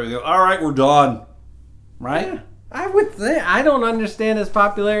 years, everybody goes, all right, we're done, right? Yeah, I would think. I don't understand his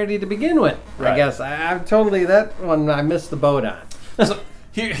popularity to begin with. Right. I guess I'm totally that one. I missed the boat on. So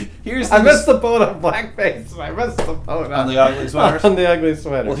here's I missed the boat on blackface. I missed the boat on the ugly sweaters. On the ugly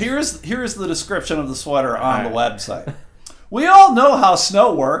sweater. Well, here's the description of the sweater on the website. We all know how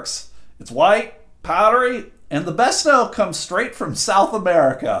snow works. It's white, powdery, and the best snow comes straight from South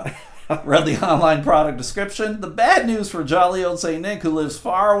America. Read the online product description. The bad news for jolly old St. Nick, who lives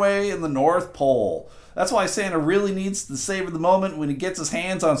far away in the North Pole. That's why Santa really needs to savor the moment when he gets his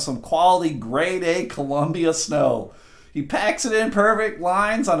hands on some quality grade A Columbia snow. He packs it in perfect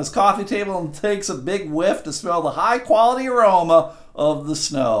lines on his coffee table and takes a big whiff to smell the high quality aroma of the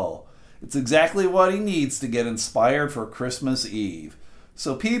snow. It's exactly what he needs to get inspired for Christmas Eve.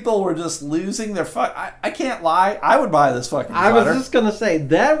 So people were just losing their I can't lie. I would buy this fucking sweater. I was just gonna say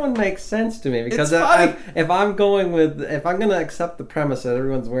that one makes sense to me because if I'm gonna accept the premise that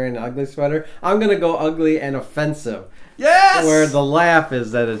everyone's wearing an ugly sweater, I'm gonna go ugly and offensive. Yes. Where the laugh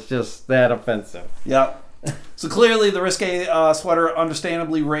is that it's just that offensive. Yep. So clearly, the risque sweater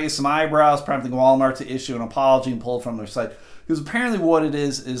understandably raised some eyebrows, prompting Walmart to issue an apology and pull it from their site. Because apparently, what it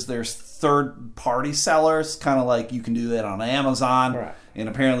is there's third-party sellers, kind of like you can do that on Amazon, right. And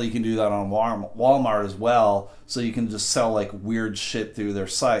apparently you can do that on Walmart as well. So you can just sell like weird shit through their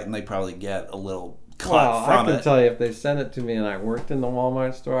site, and they probably get a little cut from it. I can tell you, if they sent it to me and I worked in the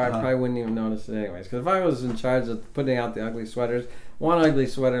Walmart store, I probably wouldn't even notice it anyways. Because if I was in charge of putting out the ugly sweaters, one ugly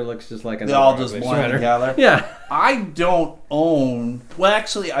sweater looks just like another. They all just ugly blend sweater. together. Yeah. I don't own. Well,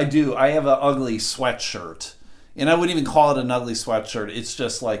 actually, I do. I have an ugly sweatshirt, and I wouldn't even call it an ugly sweatshirt. It's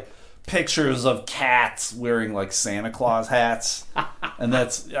just like pictures of cats wearing like Santa Claus hats, and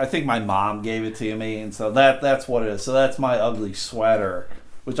that's. I think my mom gave it to me, and so that's what it is. So that's my ugly sweater.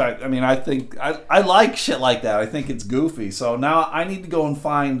 Which I think I like shit like that. I think it's goofy. So now I need to go and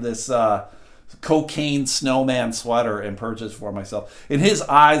find this cocaine snowman sweater and purchase for myself. And his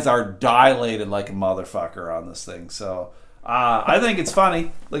eyes are dilated like a motherfucker on this thing. So I think it's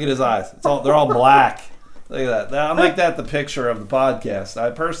funny. Look at his eyes. They're all black. Look at that. I'll make that the picture of the podcast.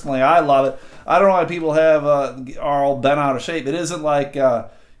 I love it. I don't know why people are all bent out of shape. It isn't like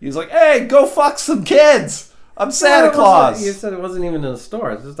he's like, hey, go fuck some kids. I'm Santa Claus. You said it wasn't even in the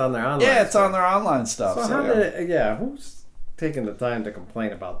store. It's just on their online. Yeah, it's on their online stuff. So who's taking the time to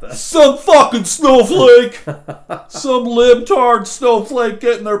complain about this? Some fucking snowflake. Some libtard snowflake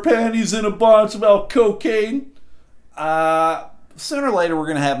getting their panties in a bunch about cocaine. Sooner or later, we're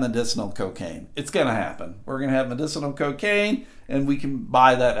going to have medicinal cocaine. It's going to happen. We're going to have medicinal cocaine, and we can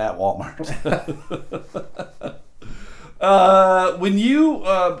buy that at Walmart. When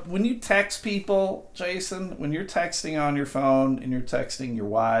you text people, Jason, when you're texting on your phone and you're texting your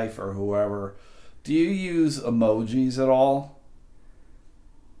wife or whoever, do you use emojis at all?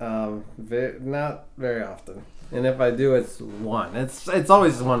 Not very often. And if I do, it's one. It's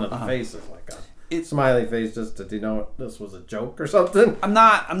always one of the faces like a smiley face just to denote this was a joke or something. I'm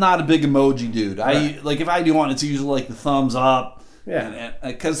not a big emoji dude. Right. Like if I do one, it's usually like the thumbs up. Yeah.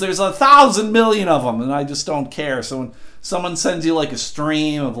 Because there's 1,000 million of them, and I just don't care. So when someone sends you like a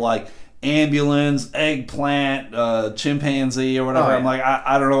stream of like ambulance, eggplant, chimpanzee, or whatever, Oh, yeah. I'm like,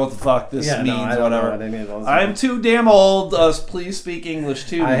 I don't know what the fuck this Yeah, means. no, I don't whatever. know what any of those I'm mean. too damn old. Please speak English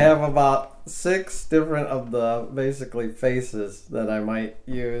to me. I have about 6 different of the basically faces that I might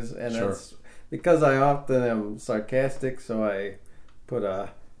use, and Sure. it's because I often am sarcastic, so I put a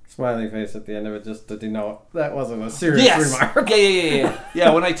smiley face at the end of it just to denote that wasn't a serious Yes. remark.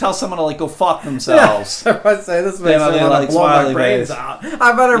 Yeah. When I tell someone to like go fuck themselves. If I say this makes Then me they want like to blow my smiley brains face. out,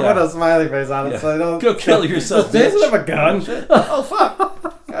 I better Yeah. put a smiley face on it Yeah. so I don't Go kill yourself, Does Jason bitch. have a gun? Oh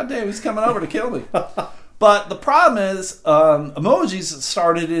fuck! God damn, he's coming over to kill me. But the problem is, emojis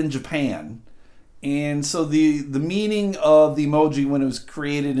started in Japan, and so the meaning of the emoji when it was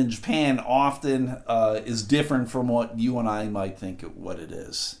created in Japan often is different from what you and I might think what it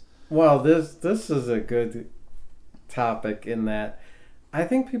is. Well, this is a good topic in that I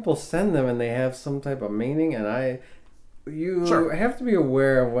think people send them and they have some type of meaning, and you Sure. have to be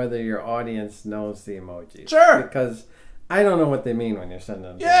aware of whether your audience knows the emojis. Sure. Because I don't know what they mean when you're sending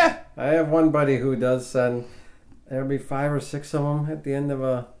them. Yeah. I have one buddy who does send. There'll be 5 or 6 of them at the end of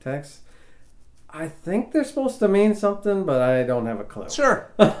a text. I think they're supposed to mean something, but I don't have a clue. Sure.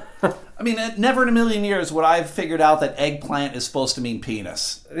 I mean, never in a million years would I have figured out that eggplant is supposed to mean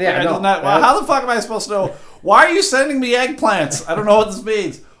penis. Yeah, Like, no, well, how the fuck am I supposed to know? Why are you sending me eggplants? I don't know what this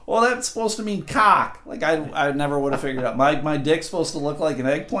means. Well, that's supposed to mean cock. Like, I never would have figured out. My dick's supposed to look like an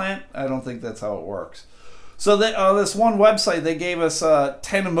eggplant? I don't think that's how it works. So this one website, they gave us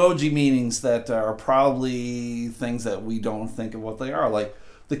 10 emoji meanings that are probably things that we don't think of what they are. Like,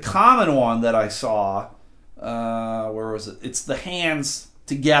 the common one that I saw, where was it? It's the hands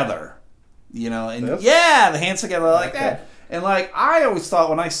together, and This? yeah, the hands together like Okay. that. And like I always thought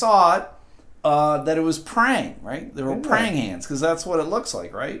when I saw it that it was praying, right? They were Yeah. praying hands because that's what it looks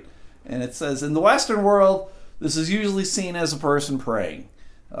like, right? And it says in the Western world, this is usually seen as a person praying.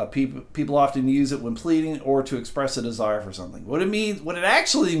 People often use it when pleading or to express a desire for something. What it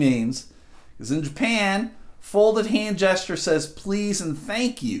actually means, is in Japan, folded hand gesture says please and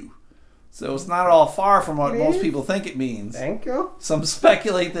thank you. So it's not all far from what most Please? people think it means. Thank you. Some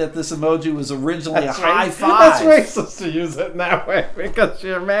speculate that this emoji was originally a high That's five. racist to use it in that way because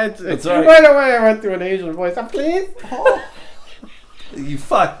you imagine. That's right. Right away, I went through an Asian voice. Please. You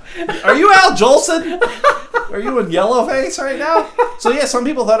fuck. Are you Al Jolson? Are you in Yellowface right now? So yeah, some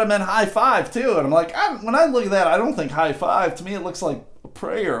people thought it meant high five too, and I'm like, when I look at that, I don't think high five. To me, it looks like a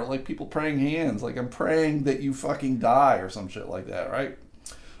prayer, like people praying hands, like I'm praying that you fucking die or some shit like that, right?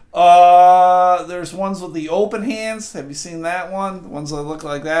 There's ones with the open hands. Have you seen that one? The ones that look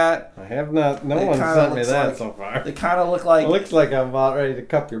like that. I have not. No It one kinda sent me looks that like- so far. They kind of look like It looks like I'm about ready to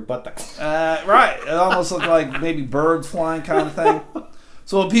cup your buttocks. right. It almost looked like maybe birds flying kind of thing.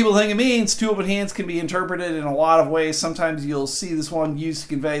 So what people think it means, two open hands can be interpreted in a lot of ways. Sometimes you'll see this one used to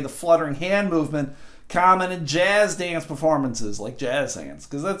convey the fluttering hand movement common in jazz dance performances, like jazz hands.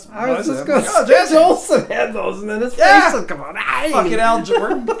 Because that's I was just I'm going like, to oh, jazz say hands. Jolson had those, and then his Yeah. face would come on. Aye.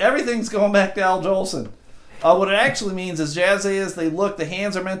 Fucking everything's going back to Al Jolson. What it actually means is jazz hands, the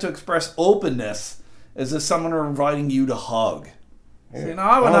hands are meant to express openness, as if someone were inviting you to hug. See, now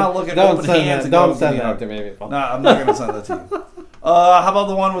I would not look at open hands and Don't go, send you know, that to me, people. No, I'm not going to send that to you. How about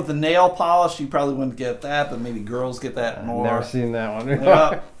the one with the nail polish? You probably wouldn't get that, but maybe girls get that more. Never seen that one.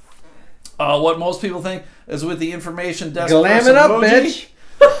 Yeah. What most people think is with the information desk. Glam person it up, emoji.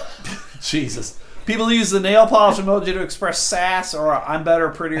 bitch. Jesus. People use the nail polish emoji to express sass or I'm better,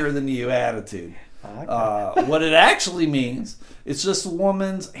 prettier than you attitude. What it actually means, it's just a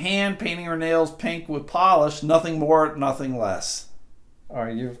woman's hand painting her nails pink with polish, nothing more, nothing less. Oh,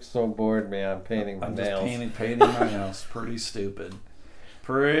 you've so bored me on painting my I'm nails. just painting my nails. Pretty stupid.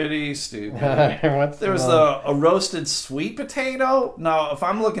 Pretty stupid. What's There was the a roasted sweet potato. No, if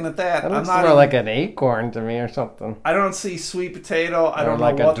I'm looking at that, That I'm looks not more even, like an acorn to me or something. I don't see sweet potato. I Or don't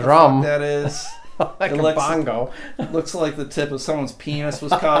like know a what drum. the fuck that is. Like It a looks- bongo. Looks like the tip of someone's penis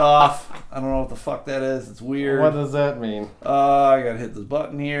was cut off. I don't know what the fuck that is. It's weird. What does that mean? I gotta hit this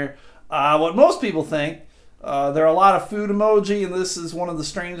button here. What most people think, there are a lot of food emoji, and this is one of the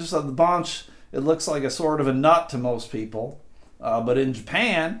strangest of the bunch. It looks like a sort of a nut to most people. But in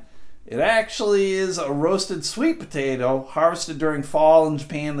Japan, it actually is a roasted sweet potato harvested during fall in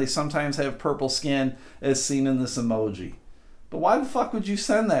Japan. They sometimes have purple skin, as seen in this emoji. But why the fuck would you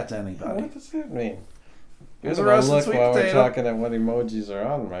send that to anybody? What does that mean? Here's I'm a gonna roasted look sweet while we're potato. talking at what emojis are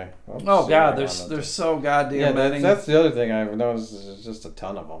on my. Oh god, there's so goddamn yeah. many. That's the other thing I've noticed is there's just a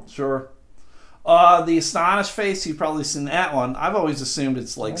ton of them. Sure. The astonished face, you've probably seen that one. I've always assumed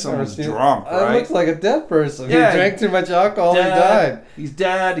it's like someone's drunk, It right? looks like a dead person. Yeah, He drank too much alcohol and he died. He's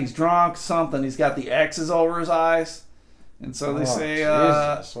dead, he's drunk, something. He's got the X's over his eyes. And so they say,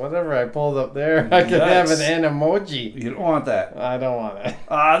 Jesus, whatever I pulled up there, I could have an emoji. You don't want that. I don't want it.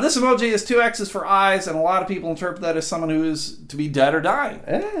 This emoji has 2 X's for eyes, and a lot of people interpret that as someone who is to be dead or dying.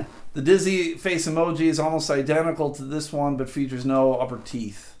 Yeah. The dizzy face emoji is almost identical to this one, but features no upper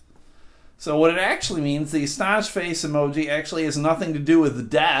teeth. So what it actually means, the astonished face emoji actually has nothing to do with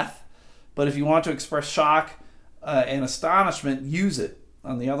death, but if you want to express shock and astonishment, use it.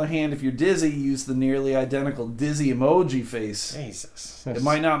 On the other hand, if you're dizzy, use the nearly identical dizzy emoji face. Jesus. It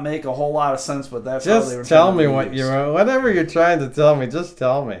might not make a whole lot of sense, but that's how they were Just tell me whatever you're trying to tell me, just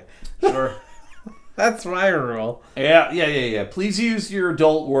tell me. Sure. That's my rule. Yeah. Please use your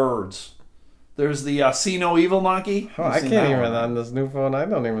adult words. There's the see no evil monkey. Oh, I can't even on this new phone. I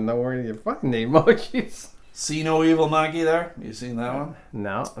don't even know where you find the emojis. See no evil monkey there? You seen that one?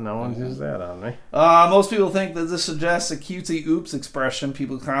 No one's used that on me. Most people think that this suggests a cutesy oops expression.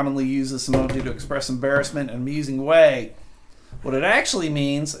 People commonly use this emoji to express embarrassment in an amusing way. What it actually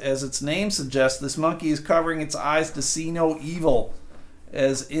means, as its name suggests, this monkey is covering its eyes to see no evil,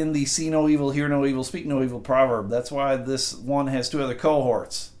 as in the see no evil, hear no evil, speak no evil proverb. That's why this one has 2 other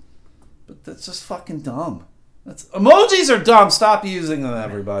cohorts. But that's just fucking dumb. Emojis are dumb. Stop using them,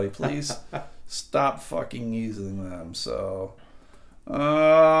 everybody, please. Stop fucking using them. So, all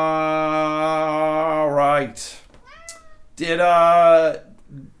right. Did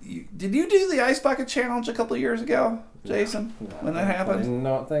you do the ice bucket challenge a couple of years ago, Jason? No, when that happened?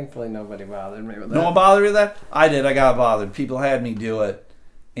 No, thankfully nobody bothered me with that. No one bothered with that? I did. I got bothered. People had me do it,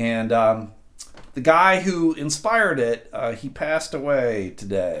 and the guy who inspired it, he passed away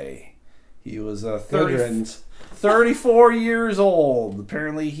today. He was 34 years old.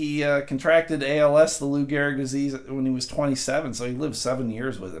 Apparently, he contracted ALS, the Lou Gehrig disease, when he was 27. So he lived 7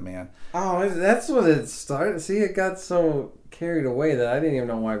 years with it, man. Oh, that's what it started. See, it got so carried away that I didn't even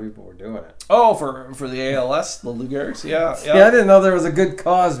know why people were doing it. Oh, for the ALS, the Lou Gehrigs, yeah. Yeah, I didn't know there was a good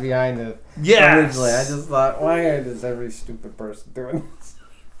cause behind it. Yes. Originally, I just thought, why is every stupid person doing this?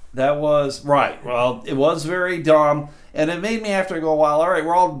 That was right. Well, it was very dumb, and it made me after go, well, all right,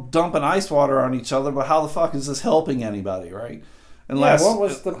 we're all dumping ice water on each other, but how the fuck is this helping anybody, right? Unless what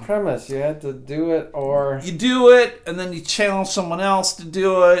was the premise? You had to do it, or you do it, and then you challenge someone else to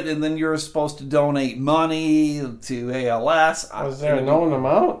do it, and then you're supposed to donate money to ALS. Was there a known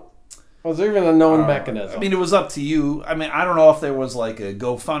amount? Was there even a known mechanism? I mean, it was up to you. I mean, I don't know if there was like a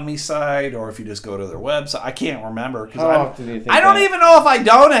GoFundMe site or if you just go to their website. I can't remember. How often do you think I don't even know if I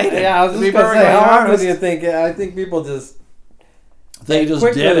donated. Yeah, I was just going to say, how often do you think? I think people just... They just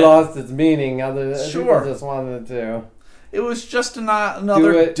quickly did it. lost its meaning. Sure. People just wanted to... It was just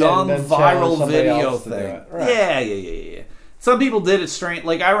another dumb viral video thing. Right. Yeah. Some people did it straight.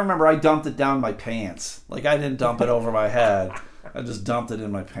 Like, I remember I dumped it down my pants. Like, I didn't dump it over my head. I just dumped it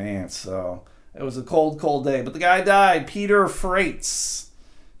in my pants. So it was a cold day. But the guy died. Peter Freites.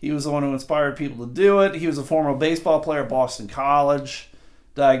 He was the one who inspired people to do it. He was a former baseball player at Boston College.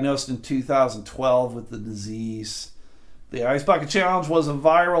 Diagnosed in 2012 with the disease. The Ice Bucket Challenge was a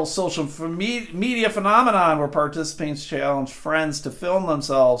viral social media phenomenon where participants challenged friends to film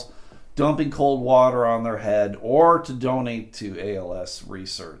themselves dumping cold water on their head or to donate to ALS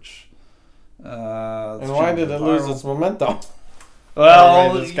research. And why did it lose its momentum?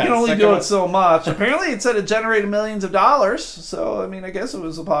 Well, you can only do it so much. Apparently, it said it generated millions of dollars. So, I mean, I guess it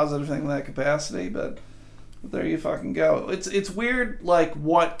was a positive thing in that capacity. But there you fucking go. It's weird, like,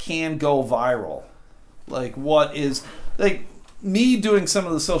 what can go viral. Like, what is... Like, me doing some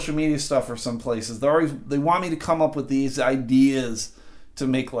of the social media stuff for some places, they want me to come up with these ideas to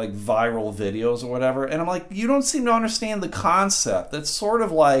make, like, viral videos or whatever. And I'm like, you don't seem to understand the concept. That's sort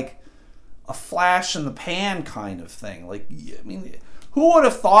of like a flash in the pan kind of thing. Like, I mean, who would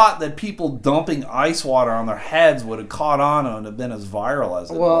have thought that people dumping ice water on their heads would have caught on and have been as viral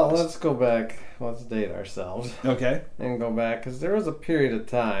as it was? Well, let's go back. Let's date ourselves. Okay. And go back, because there was a period of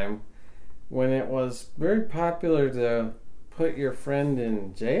time when it was very popular to put your friend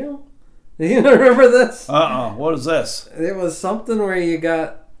in jail. You remember this? What is this? It was something where you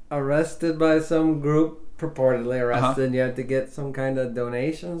got arrested by some group, purportedly arrested, and you had to get some kind of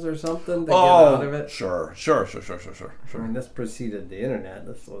donations or something to get out of it. Sure. I mean, this preceded the internet.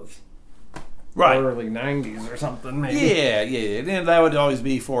 This was right. early 90s or something, maybe. Yeah. And that would always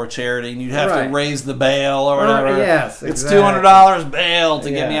be for charity, and you'd have to raise the bail or whatever. Yes, It's exactly. $200 bail to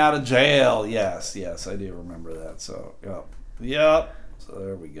get me out of jail. Yes, I do remember that. So, yep. So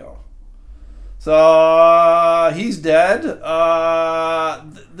there we go. So he's dead.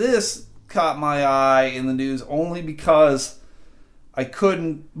 This caught my eye in the news only because I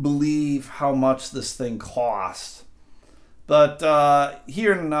couldn't believe how much this thing cost. But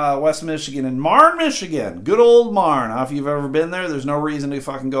here in West Michigan, in Marne, Michigan, good old Marne. Now, if you've ever been there, there's no reason to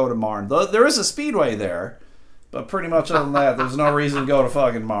fucking go to Marne. There is a speedway there, but pretty much other than that, there's no reason to go to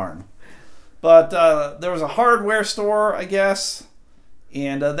fucking Marne. But there was a hardware store, I guess,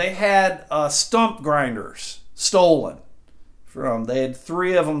 and they had stump grinders stolen. They had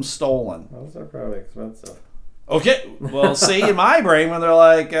 3 of them stolen. Those are probably expensive. Okay, well, see, in my brain, when they're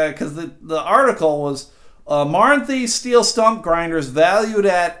like, because the article was, Marne thieves steal stump grinders valued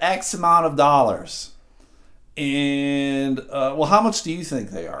at X amount of dollars. And, well, how much do you think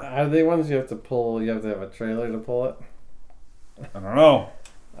they are? Are they ones you have to pull? You have to have a trailer to pull it? I don't know.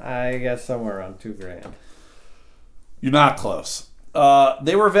 I guess somewhere around $2,000. You're not close.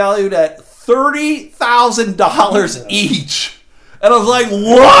 They were valued at $30,000 each. And I was like, what?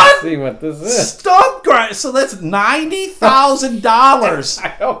 Let's see what this is. Stump grinders. So that's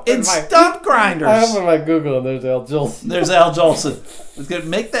 $90,000 in stump grinders. I open my Google and there's Al Jolson. There's Al Jolson. It's good.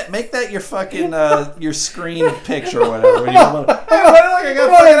 Make that your fucking your screen picture or whatever. When you look, hey, look, I got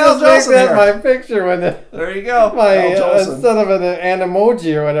fucking Al Jolson make that here. my picture when There you go. instead of an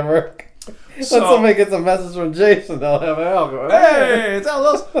emoji or whatever. When somebody gets a message from Jason, they'll have Al go, hey, it's Al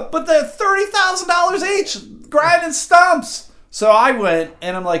Jolson. But they're $30,000 each grinding stumps. So I went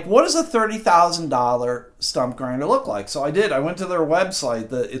and I'm like, what does a $30,000 stump grinder look like? So I did. I went to their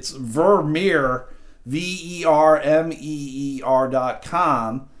website. It's Vermeer,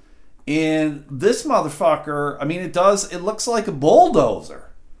 VERMEER.com. And this motherfucker, I mean, it looks like a bulldozer.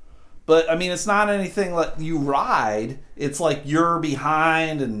 But, I mean, it's not anything that you ride. It's like you're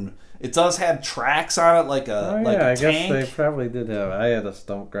behind, and it does have tracks on it like a I tank. guess they probably did have. I had a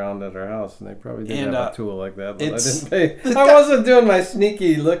stump ground at our house, and they probably did have a tool like that. But I didn't pay. I wasn't doing my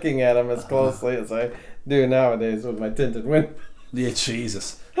sneaky looking at them as closely as I do nowadays with my tinted window. Yeah,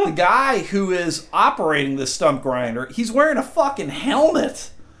 Jesus. The guy who is operating this stump grinder, he's wearing a fucking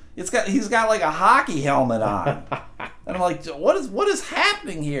helmet. He's got like a hockey helmet on. And I'm like, what is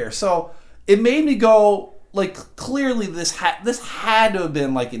happening here? So it made me go, like, clearly this had to have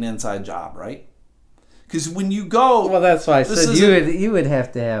been like an inside job, right? Because when you go, well, that's why I said you would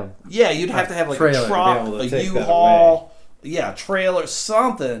have to have. Yeah, you'd have to have like a truck, a U-Haul, trailer,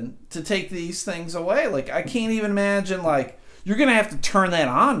 something to take these things away. Like, I can't even imagine, like, you're gonna have to turn that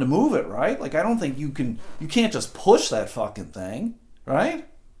on to move it, right? Like, I don't think you can't just push that fucking thing, right?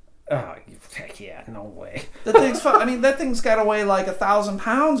 Oh, heck yeah, no way. That thing's got to weigh like 1,000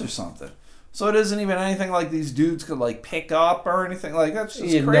 pounds or something. So it isn't even anything like these dudes could like pick up or anything like that. That's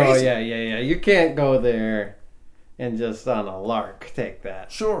just crazy. No, yeah. You can't go there and just on a lark take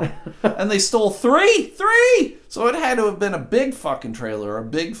that. Sure. And they stole three. So it had to have been a big fucking trailer, or a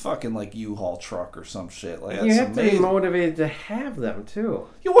big fucking like U-Haul truck or some shit. Like, that's you have amazing. to be motivated to have them too.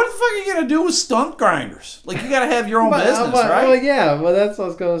 Yeah, what the fuck are you gonna do with stump grinders? Like, you gotta have your own business, right? Well, yeah. Well, that's what I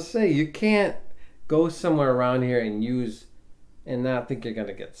was gonna say. You can't go somewhere around here and use and not think you're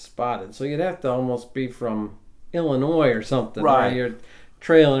gonna get spotted. So you'd have to almost be from Illinois or something, right? Or you're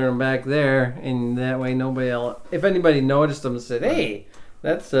trailing them back there, and that way nobody else. If anybody noticed them and said, "Hey,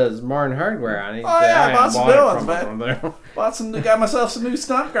 that says Marne Hardware on it," oh yeah, I bought some new ones, man. Got myself some new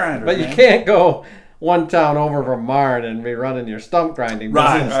stump grinders. But you can't go one town over from Marne and be running your stump grinding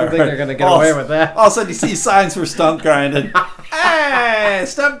business. I think they're going to get away with that. All of a sudden, you see signs for stump grinding. Hey,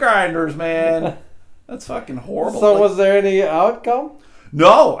 stump grinders, man. That's fucking horrible. So, was there any outcome?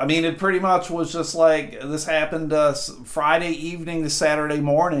 No, I mean, it pretty much was just like, this happened Friday evening to Saturday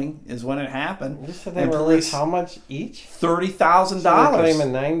morning is when it happened. You said they were worth how much each? $30,000. So they're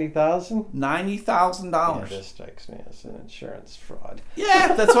claiming $90,000? $90,000. Yeah, this strikes me as an insurance fraud.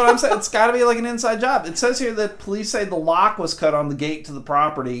 Yeah, that's what I'm saying. It's got to be like an inside job. It says here that police say the lock was cut on the gate to the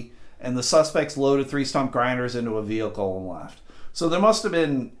property, and the suspects loaded 3 stump grinders into a vehicle and left. So there must have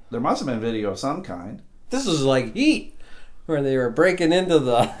been video of some kind. This is like Heat, where they were breaking into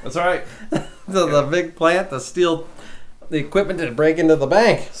the That's right. the big plant to steal the equipment to break into the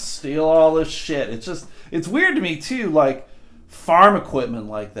bank. Steal all this shit. It's weird to me too, like farm equipment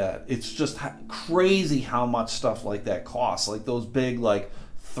like that. It's just crazy how much stuff like that costs. Like those big like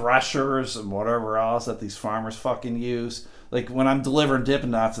threshers and whatever else that these farmers fucking use. Like when I'm delivering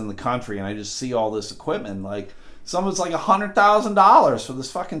Dippin' Dots in the country and I just see all this equipment, like someone's like $100,000 for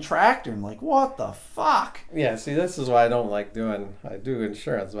this fucking tractor, and like, what the fuck? Yeah, see, this is why I don't like I do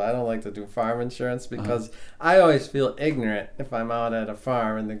insurance, but I don't like to do farm insurance because I always feel ignorant if I'm out at a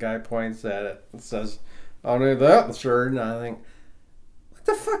farm and the guy points at it and says, "I need that insured," and I think, what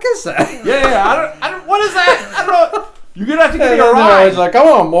the fuck is that? Yeah, I don't, what is that? I don't know. You're gonna have to give me a He's ride. like, come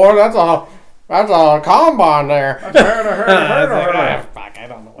on, boy, that's a combine there. Fuck, I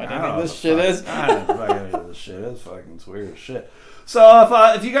don't know what any of this shit is. I don't know what any of this shit is. Fucking weird as shit.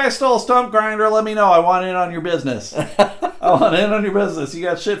 So if you guys stole a stump grinder, let me know. I want in on your business. I want in on your business. You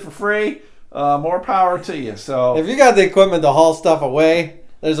got shit for free. More power to you. So if you got the equipment to haul stuff away,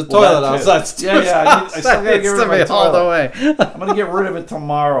 there's a toilet outside. Yeah. I still gotta get rid of my hauled toilet. away. I'm gonna get rid of it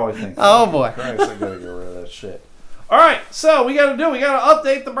tomorrow, I think. Oh boy. Christ, I gotta get rid of that shit. All right, so we gotta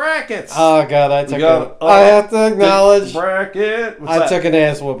update the brackets. Oh god, I have to acknowledge. Bracket. I took an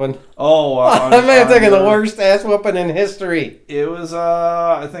ass whooping. Oh, I may have taken the worst ass whooping in history. It was.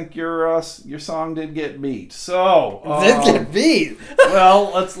 I think your song did get beat. So Did get beat.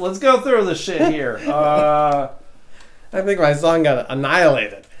 well, let's go through this shit here. I think my song got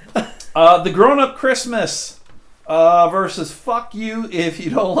annihilated. The Grown Up Christmas versus Fuck You If You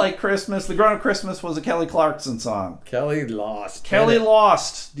Don't Like Christmas. The Grown Up Christmas was a Kelly Clarkson song. Kelly lost. Kelly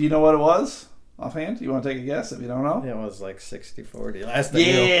lost. Do you know what it was? Offhand? You want to take a guess if you don't know? It was like 60-40. Last I knew.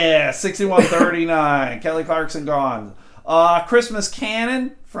 Yeah, 61-39. Kelly Clarkson gone. Christmas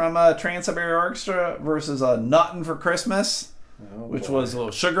Cannon from Trans-Siberian Orchestra versus Nuttin' for Christmas. Which was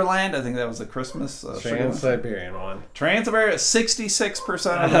Sugarland. I think that was the Christmas. Trans-Siberian one. Trans-Siberian, 66%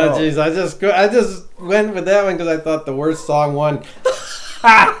 of the Oh, vote. jeez. I just went with that one because I thought the worst song won.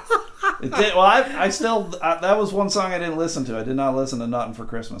 It did. Well, I still, that was one song I didn't listen to. I did not listen to Nuttin' for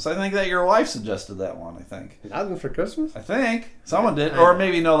Christmas. I think that your wife suggested that one, I think. Nothing for Christmas? I think. Someone did. Or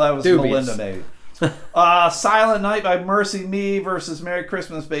maybe, no, that was Dubious. Melinda, maybe. Silent Night by Mercy Me versus Merry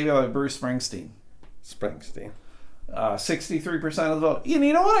Christmas Baby by Bruce Springsteen. Springsteen. 63% of the vote. And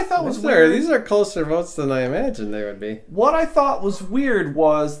you know what I thought was Sure, weird? these are closer votes than I imagined they would be. What I thought was weird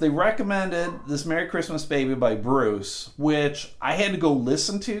was they recommended this Merry Christmas Baby by Bruce, which I had to go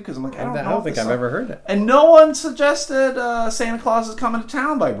listen to because I'm like, I don't think I've ever heard it. And no one suggested Santa Claus is Coming to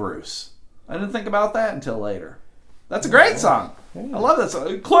Town by Bruce. I didn't think about that until later. That's a great song. I love that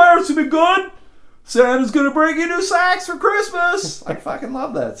song. Claire's gonna be good. Santa's gonna bring you new socks for Christmas. I fucking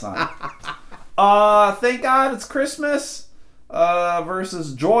love that song. Thank God It's Christmas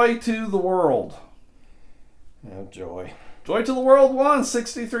versus Joy to the World. Oh, joy. Joy to the World won,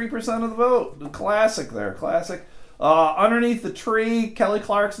 63% of the vote. The classic there, classic. Underneath the Tree, Kelly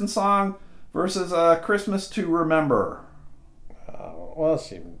Clarkson song versus Christmas to Remember. Well,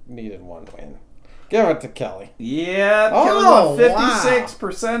 she needed one win. Give it to Kelly. Yeah, Oh, Kelly won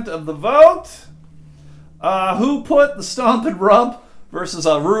 56% of the vote. Who Put the Stump and Rump versus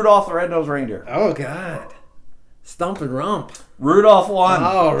Rudolph the Red-Nosed Reindeer. Oh, God. Stump and Rump. Rudolph won.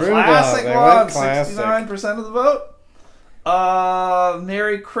 Oh, Rudolph. Classic They won, went classic. 69% of the vote.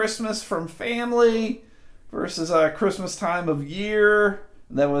 Merry Christmas from Family versus Christmas Time of Year.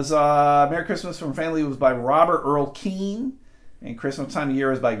 That was Merry Christmas from Family was by Robert Earl Keen, and Christmas Time of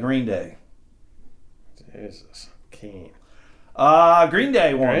Year is by Green Day. Jesus. Keen. Green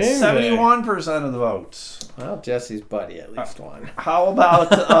Day won, Green Day. 71% of the votes. Well, Jesse's buddy at least won. How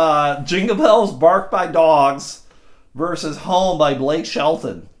about Jingle Bells Bark by Dogs versus Home by Blake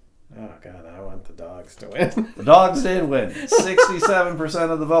Shelton? Oh, God, I want the dogs to win. The Dogs did win, 67%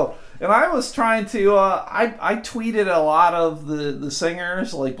 of the vote. And I was trying to, I tweeted a lot of the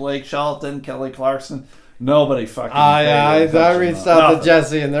singers like Blake Shelton, Kelly Clarkson. Nobody fucking I reached out to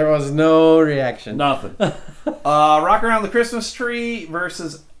Jesse and there was no reaction. Nothing. Rock Around the Christmas Tree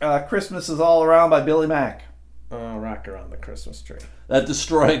versus Christmas is All Around by Billy Mack. Rock Around the Christmas Tree. That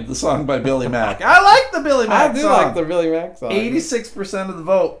destroyed the song by Billy Mack. I like the Billy Mack I do song. like the Billy Mack song. 86% of the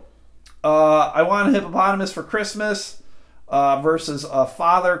vote. I Want a Hippopotamus for Christmas versus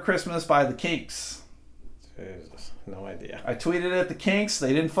Father Christmas by the Kinks. Jesus, no idea. I tweeted at the Kinks.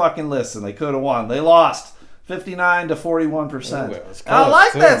 They didn't fucking listen. They could have won. They lost 59 to 41%. Ooh, it was I close,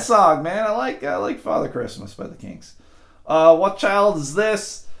 like too. that song, man. I like Father Christmas by the Kinks. What Child Is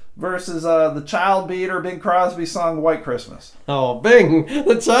This versus the Child Beater Bing Crosby song White Christmas. Oh, Bing,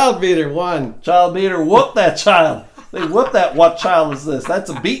 the child beater won. Child Beater whoop that child. They whoop that. What child is this? That's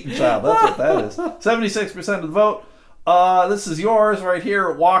a beaten child. That's what that is. 76% of the vote. This is yours right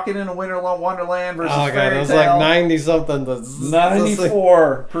here. Walking in a Wonderland versus Oh, God, Fairy it was Tale. like 90-something.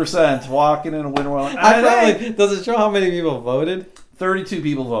 94% Walking in a Winter Wonderland. Does it show how many people voted? 32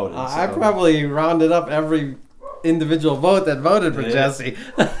 people voted. I probably rounded up every individual vote that voted for Jesse.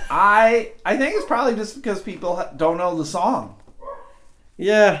 I think it's probably just because people don't know the song.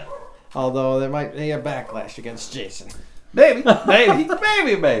 Yeah, although there might be a backlash against Jason. Maybe. Don't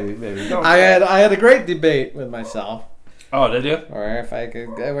I had a great debate with myself. Oh, did you? Or if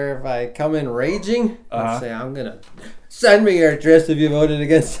I come in raging, Uh-huh. and say I'm gonna Send me your address if you voted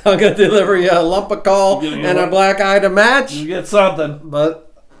against. I'm going to deliver you a lump of coal and a black eye to match. You get something.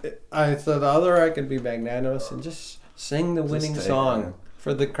 But I said, other I can be magnanimous and just sing the winning song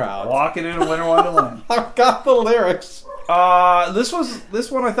for the crowd. Walking into Winter Wonderland. I've got the lyrics. This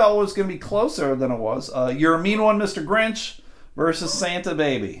one I thought was going to be closer than it was. You're a Mean One, Mr. Grinch versus Santa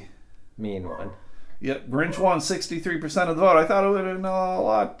Baby. Mean One. Yep, Grinch won 63% of the vote. I thought it would have been a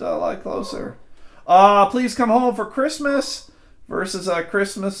lot closer. Please Come Home for Christmas versus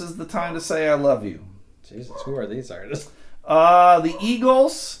Christmas is the Time to Say I Love You. Jesus, who are these artists? The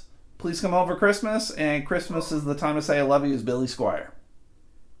Eagles, Please Come Home for Christmas, and Christmas is the Time to Say I Love You is Billy Squire.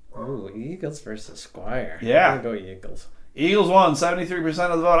 Ooh, Eagles versus Squire. Yeah. I'm going to go Eagles. Eagles won 73%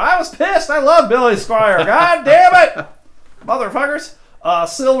 of the vote. I was pissed. I love Billy Squire. God damn it. Motherfuckers.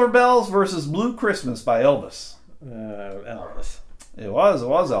 Silver Bells versus Blue Christmas by Elvis. Elvis. It was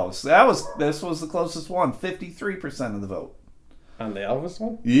Elvis. This was the closest one. 53% of the vote. On the Elvis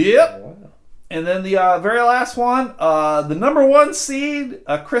one? Yep. Wow. And then the very last one, the number one seed,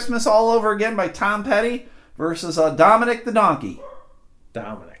 Christmas All Over Again by Tom Petty versus Dominic the Donkey.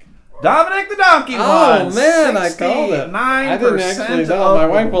 Dominic the Donkey won. Oh, man, I called it. 9% I didn't actually know. My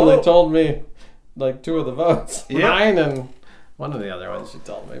wife only told me like 2 of the votes. Yep. 9 and one of the other ones she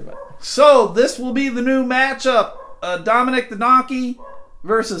told me. But So this will be the new matchup. Dominic the Donkey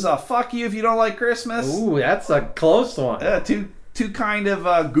versus Fuck You If You Don't Like Christmas. Ooh, that's a close one. Two kind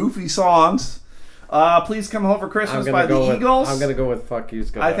of goofy songs. Please Come Home for Christmas by the Eagles. I'm going to go with Fuck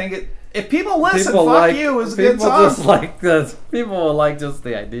You's good. I think if people listen, people Fuck You is a good song. Just like this. People will like just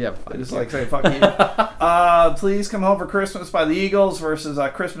the idea of Fuck I just You. like saying Fuck You. Please Come Home for Christmas by the Eagles versus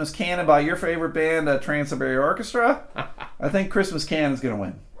Christmas Canon by your favorite band, Trans-Siberian Orchestra. I think Christmas Canon is going to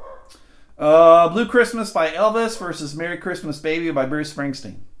win. Blue Christmas by Elvis versus Merry Christmas Baby by Bruce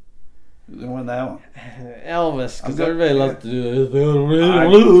Springsteen. Who's going to win that one? Elvis, because everybody loves to do this. I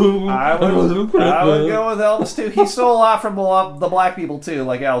would go with Elvis too. He stole a lot from the black people too,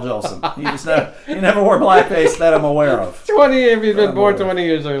 like Al Jolson. He never wore blackface that I'm aware of. 20, if he'd been born 20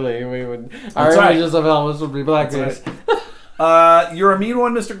 years early, our images of Elvis would be blackface. Right. You're a Mean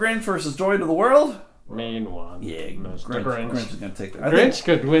One, Mr. Grinch versus Joy to the World. Mean One. Yeah, Mr. Grinch is going to take that. Grinch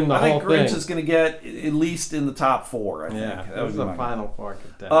could win the whole thing. I think Grinch is going to get at least in the top 4. I think. Yeah, that was the final 4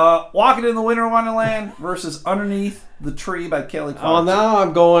 contender. Walking in the Winter Wonderland versus Underneath the Tree by Kelly Clarkson. Oh, now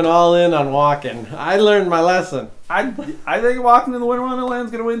I'm going all in on Walking. I learned my lesson. I think Walking in the Winter Wonderland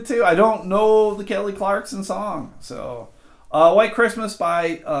is going to win too. I don't know the Kelly Clarkson song. So, White Christmas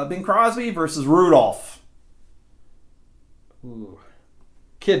by Bing Crosby versus Rudolph. Ooh.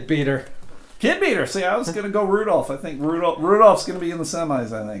 Kid Beater. See, I was going to go Rudolph. I think Rudolph's going to be in the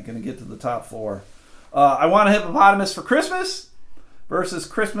semis, I think, going to get to the top 4. I Want a Hippopotamus for Christmas versus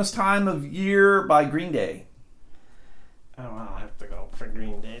Christmas Time of Year by Green Day. Oh, I'll have to go for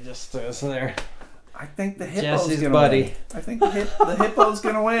Green Day just to there. I think the Hippo's Jesse's going to buddy. win. I think the Hippo's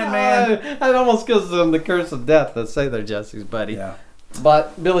going to win, man. It almost gives them the curse of death that say they're Jesse's buddy. Yeah.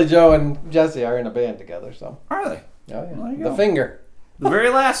 But Billy Joe and Jesse are in a band together, so. Are they? Oh, yeah. Well, The Finger. The very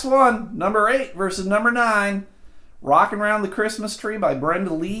last one, number 8 versus number 9, Rockin' Around the Christmas Tree by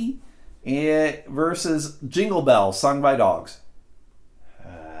Brenda Lee versus Jingle Bells, sung by Dogs.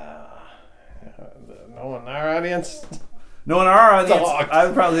 No one in our audience? No one in our audience, Dogs. I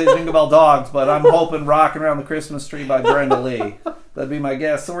would probably say Jingle Bell Dogs, but I'm hoping Rockin' Around the Christmas Tree by Brenda Lee. That'd be my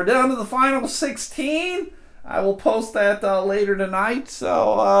guess. So we're down to the final 16. I will post that later tonight.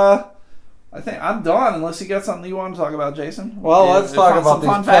 So, I think I'm done, unless you got something you want to talk about, Jason. Well, let's talk about these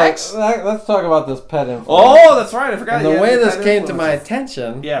fun facts. Let's talk about this pet influence. Oh, that's right. I forgot. And the you way had this pet came to my influences.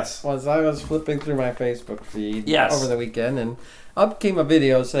 attention Yes. was I was flipping through my Facebook feed Yes. over the weekend, and up came a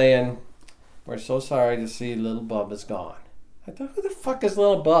video saying, "We're so sorry to see little Bub is gone." I thought, who the fuck is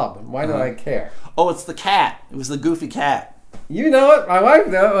little Bub, and why do I care? Oh, it's the cat. It was the goofy cat. You know it. My wife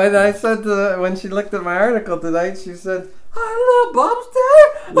knew it. And I said when she looked at my article tonight, she said, "Oh, little Bub's dead."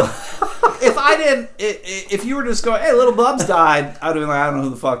 If you were just going, hey, little Bub's died, I'd have been like, I don't know who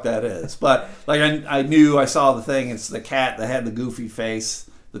the fuck that is. But like I saw the thing. It's the cat that had the goofy face,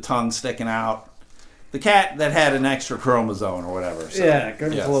 the tongue sticking out. The cat that had an extra chromosome or whatever. So, Yeah,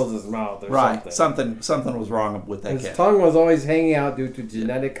 couldn't yes. close his mouth or Right. something. Something was wrong with that His cat. tongue was always hanging out due to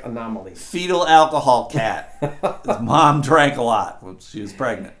genetic anomalies. Fetal alcohol cat. His mom drank a lot when she was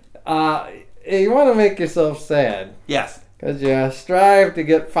pregnant. You want to make yourself sad Yes. because you strive to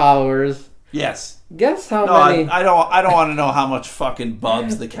get followers. Yes. Guess how No, many? I don't want to know how much fucking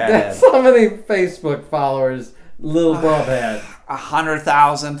bubs the cat Guess had. how many Facebook followers Lil Bub had?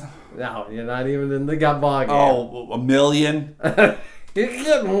 100,000. No, you're not even in the ballgame. Oh, 1 million. It's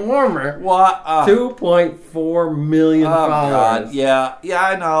getting warmer. What? 2.4 million followers. God. Yeah,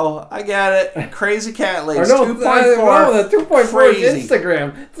 I know. I get it. Crazy cat ladies. Or no, 2.4. The 2.4 is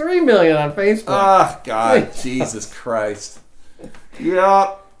Instagram. 3 million on Facebook. Oh, God. Jesus Christ.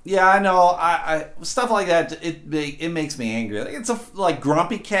 Yeah, I know. I stuff like that. It makes me angry. It's like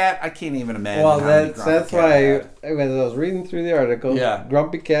Grumpy Cat. I can't even imagine. Well, how many that's Grumpy why Cat when I was reading through the article,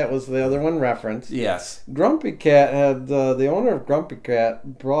 Grumpy Cat was the other one referenced. Yes. Grumpy Cat had the owner of Grumpy Cat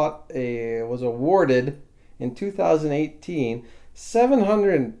was awarded in 2018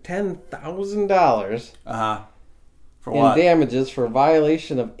 $710,000. For what? In damages for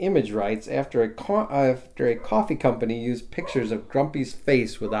violation of image rights after a coffee company used pictures of Grumpy's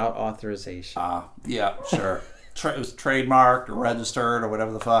face without authorization. Yeah, sure. It was trademarked or registered or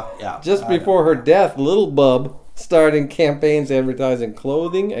whatever the fuck. Yeah. Just before her death, Little Bub starred in campaigns advertising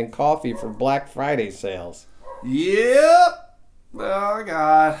clothing and coffee for Black Friday sales. Yep. Oh,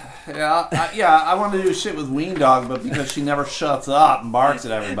 God. Yeah, I want to do shit with Ween Dog, but because she never shuts up and barks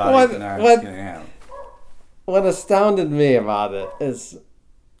at everybody. What astounded me about it is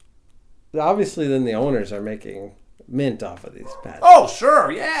obviously then the owners are making mint off of these pets. Oh,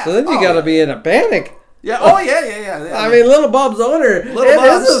 sure, yeah. So then you got to be in a panic. Yeah. Oh, yeah. I mean, Little Bub's owner. It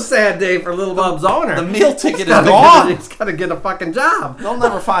is a sad day for Little Bub's owner. The meal ticket is gone. He's got to get a fucking job. They'll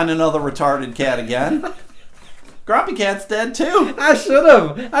never find another retarded cat again. Grumpy Cat's dead too. I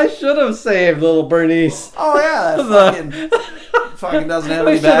should have saved little Bernice. Oh yeah, that fucking doesn't have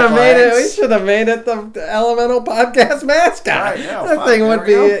any backlights. We should have made it the Elemental Podcast mascot. Right, yeah, that thing would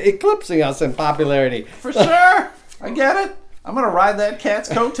be eclipsing us in popularity. For sure. I get it. I'm gonna ride that cat's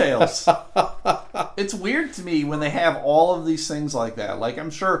coattails. It's weird to me when they have all of these things like that. Like, I'm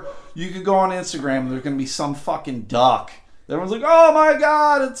sure you could go on Instagram and there's gonna be some fucking duck. Everyone's like, oh my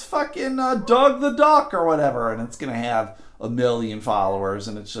God, it's fucking Doug the Duck or whatever. And it's going to have 1 million followers.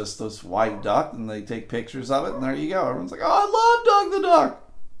 And it's just this white duck. And they take pictures of it. And there you go. Everyone's like, oh, I love Doug the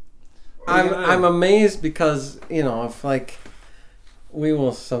Duck. I'm amazed because, if like, we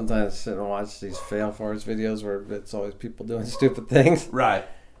will sometimes sit and watch these fail forest videos where it's always people doing stupid things. Right.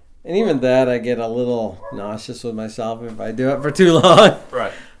 And even that, I get a little nauseous with myself if I do it for too long.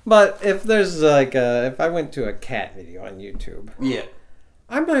 Right. But if there's if I went to a cat video on YouTube,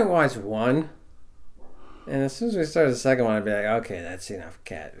 I might watch one, and as soon as we start the second one, I'd be like, okay, that's enough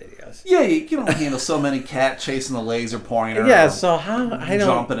cat videos. Yeah, you can only handle so many cat chasing the laser pointer. Yeah, so how I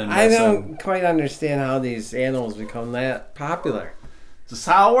don't quite understand how these animals become that popular. Just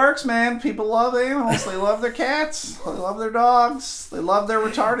how it works, man. People love animals. They love their cats. They love their dogs. They love their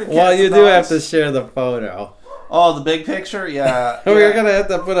retarded cats. Well, you do have to share the photo. Oh, the big picture? Yeah. We're going to have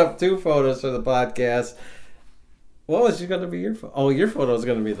to put up 2 photos for the podcast. What was going to be your photo? Oh, your photo is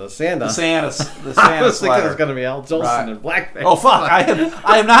going to be the Santa. The Santa I was thinking it was going to be Al Jolson in blackface. Oh, fuck.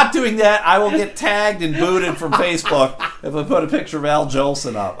 I am not doing that. I will get tagged and booted from Facebook if I put a picture of Al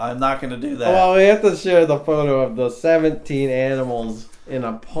Jolson up. I'm not going to do that. Well, we have to share the photo of the 17 animals in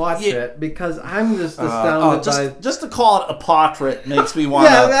a portrait because I'm just astounded just to call it a portrait makes me want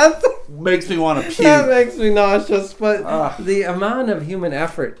to makes me want to puke. That makes me nauseous, but the amount of human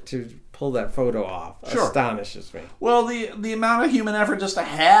effort to pull that photo off astonishes me. Well, the amount of human effort just to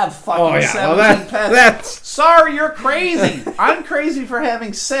have fucking 17 pets. That's sorry, you're crazy. I'm crazy for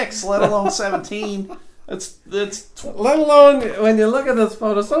having 6, let alone 17. It's let alone when you look at this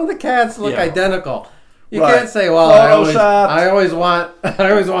photo, some of the cats look identical. You can't say, well, I always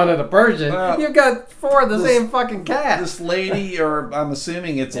wanted a Persian. You've got 4 of the same fucking cat. This lady, or I'm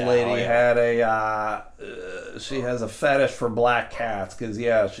assuming it's a lady, had she has a fetish for black cats because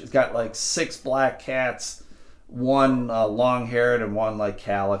she's got like 6 black cats, 1 long-haired and 1 like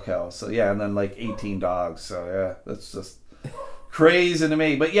calico. So and then like 18 dogs. So that's just crazy to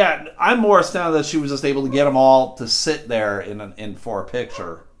me. But I'm more astounded that she was just able to get them all to sit there for a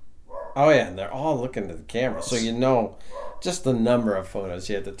picture. Oh, yeah, and they're all looking to the camera, so just the number of photos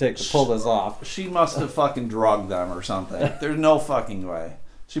you have to take to pull this off. She must have fucking drugged them or something. There's no fucking way.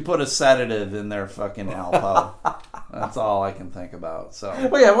 She put a sedative in their fucking Alpo. That's all I can think about. So.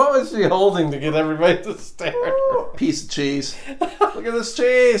 Well, what was she holding to get everybody to stare at her? Piece of cheese. Look at this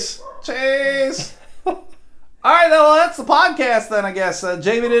cheese. Cheese. All right, well, that's the podcast then, I guess.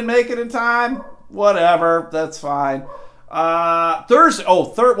 Jamie didn't make it in time. Whatever. That's fine. Thursday.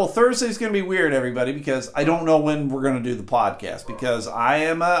 Thursday's gonna be weird, everybody, because I don't know when we're gonna do the podcast because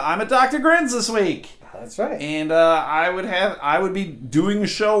I'm at Dr. Grins this week. That's right. And I would be doing a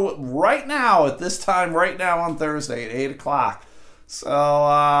show right now at this time right now on Thursday at 8:00. So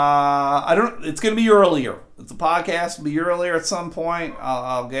it's gonna be earlier. The podcast will be earlier at some point.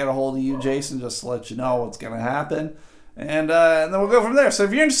 I'll get a hold of you, Jason, just to let you know what's gonna happen. And then we'll go from there. So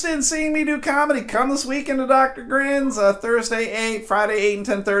if you're interested in seeing me do comedy, come this weekend to Dr. Grin's. Thursday 8, Friday 8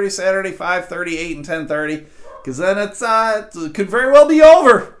 and 10:30, Saturday 5:30, 8 and 10:30. Because then it could very well be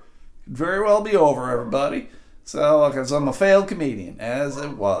over. Could very well be over, everybody. So, because I'm a failed comedian, as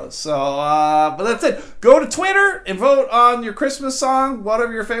it was. So, but that's it. Go to Twitter and vote on your Christmas song,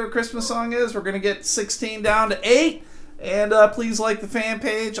 whatever your favorite Christmas song is. We're going to get 16 down to 8. And please like the fan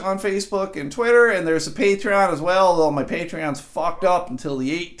page on Facebook and Twitter. And there's a Patreon as well, although my Patreon's fucked up until the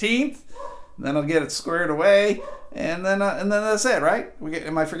 18th. And then I'll get it squared away. And then that's it, right?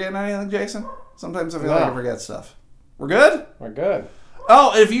 Am I forgetting anything, Jason? Sometimes I feel like I forget stuff. We're good? We're good.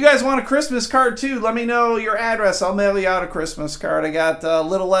 Oh, if you guys want a Christmas card too, let me know your address. I'll mail you out a Christmas card. I got a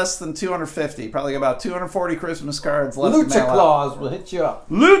little less than 250. Probably about 240 Christmas cards left to mail out. Lucha Claus will hit you up.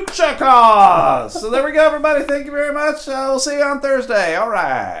 Lucha Claus! So there we go, everybody. Thank you very much. We'll see you on Thursday. All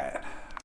right.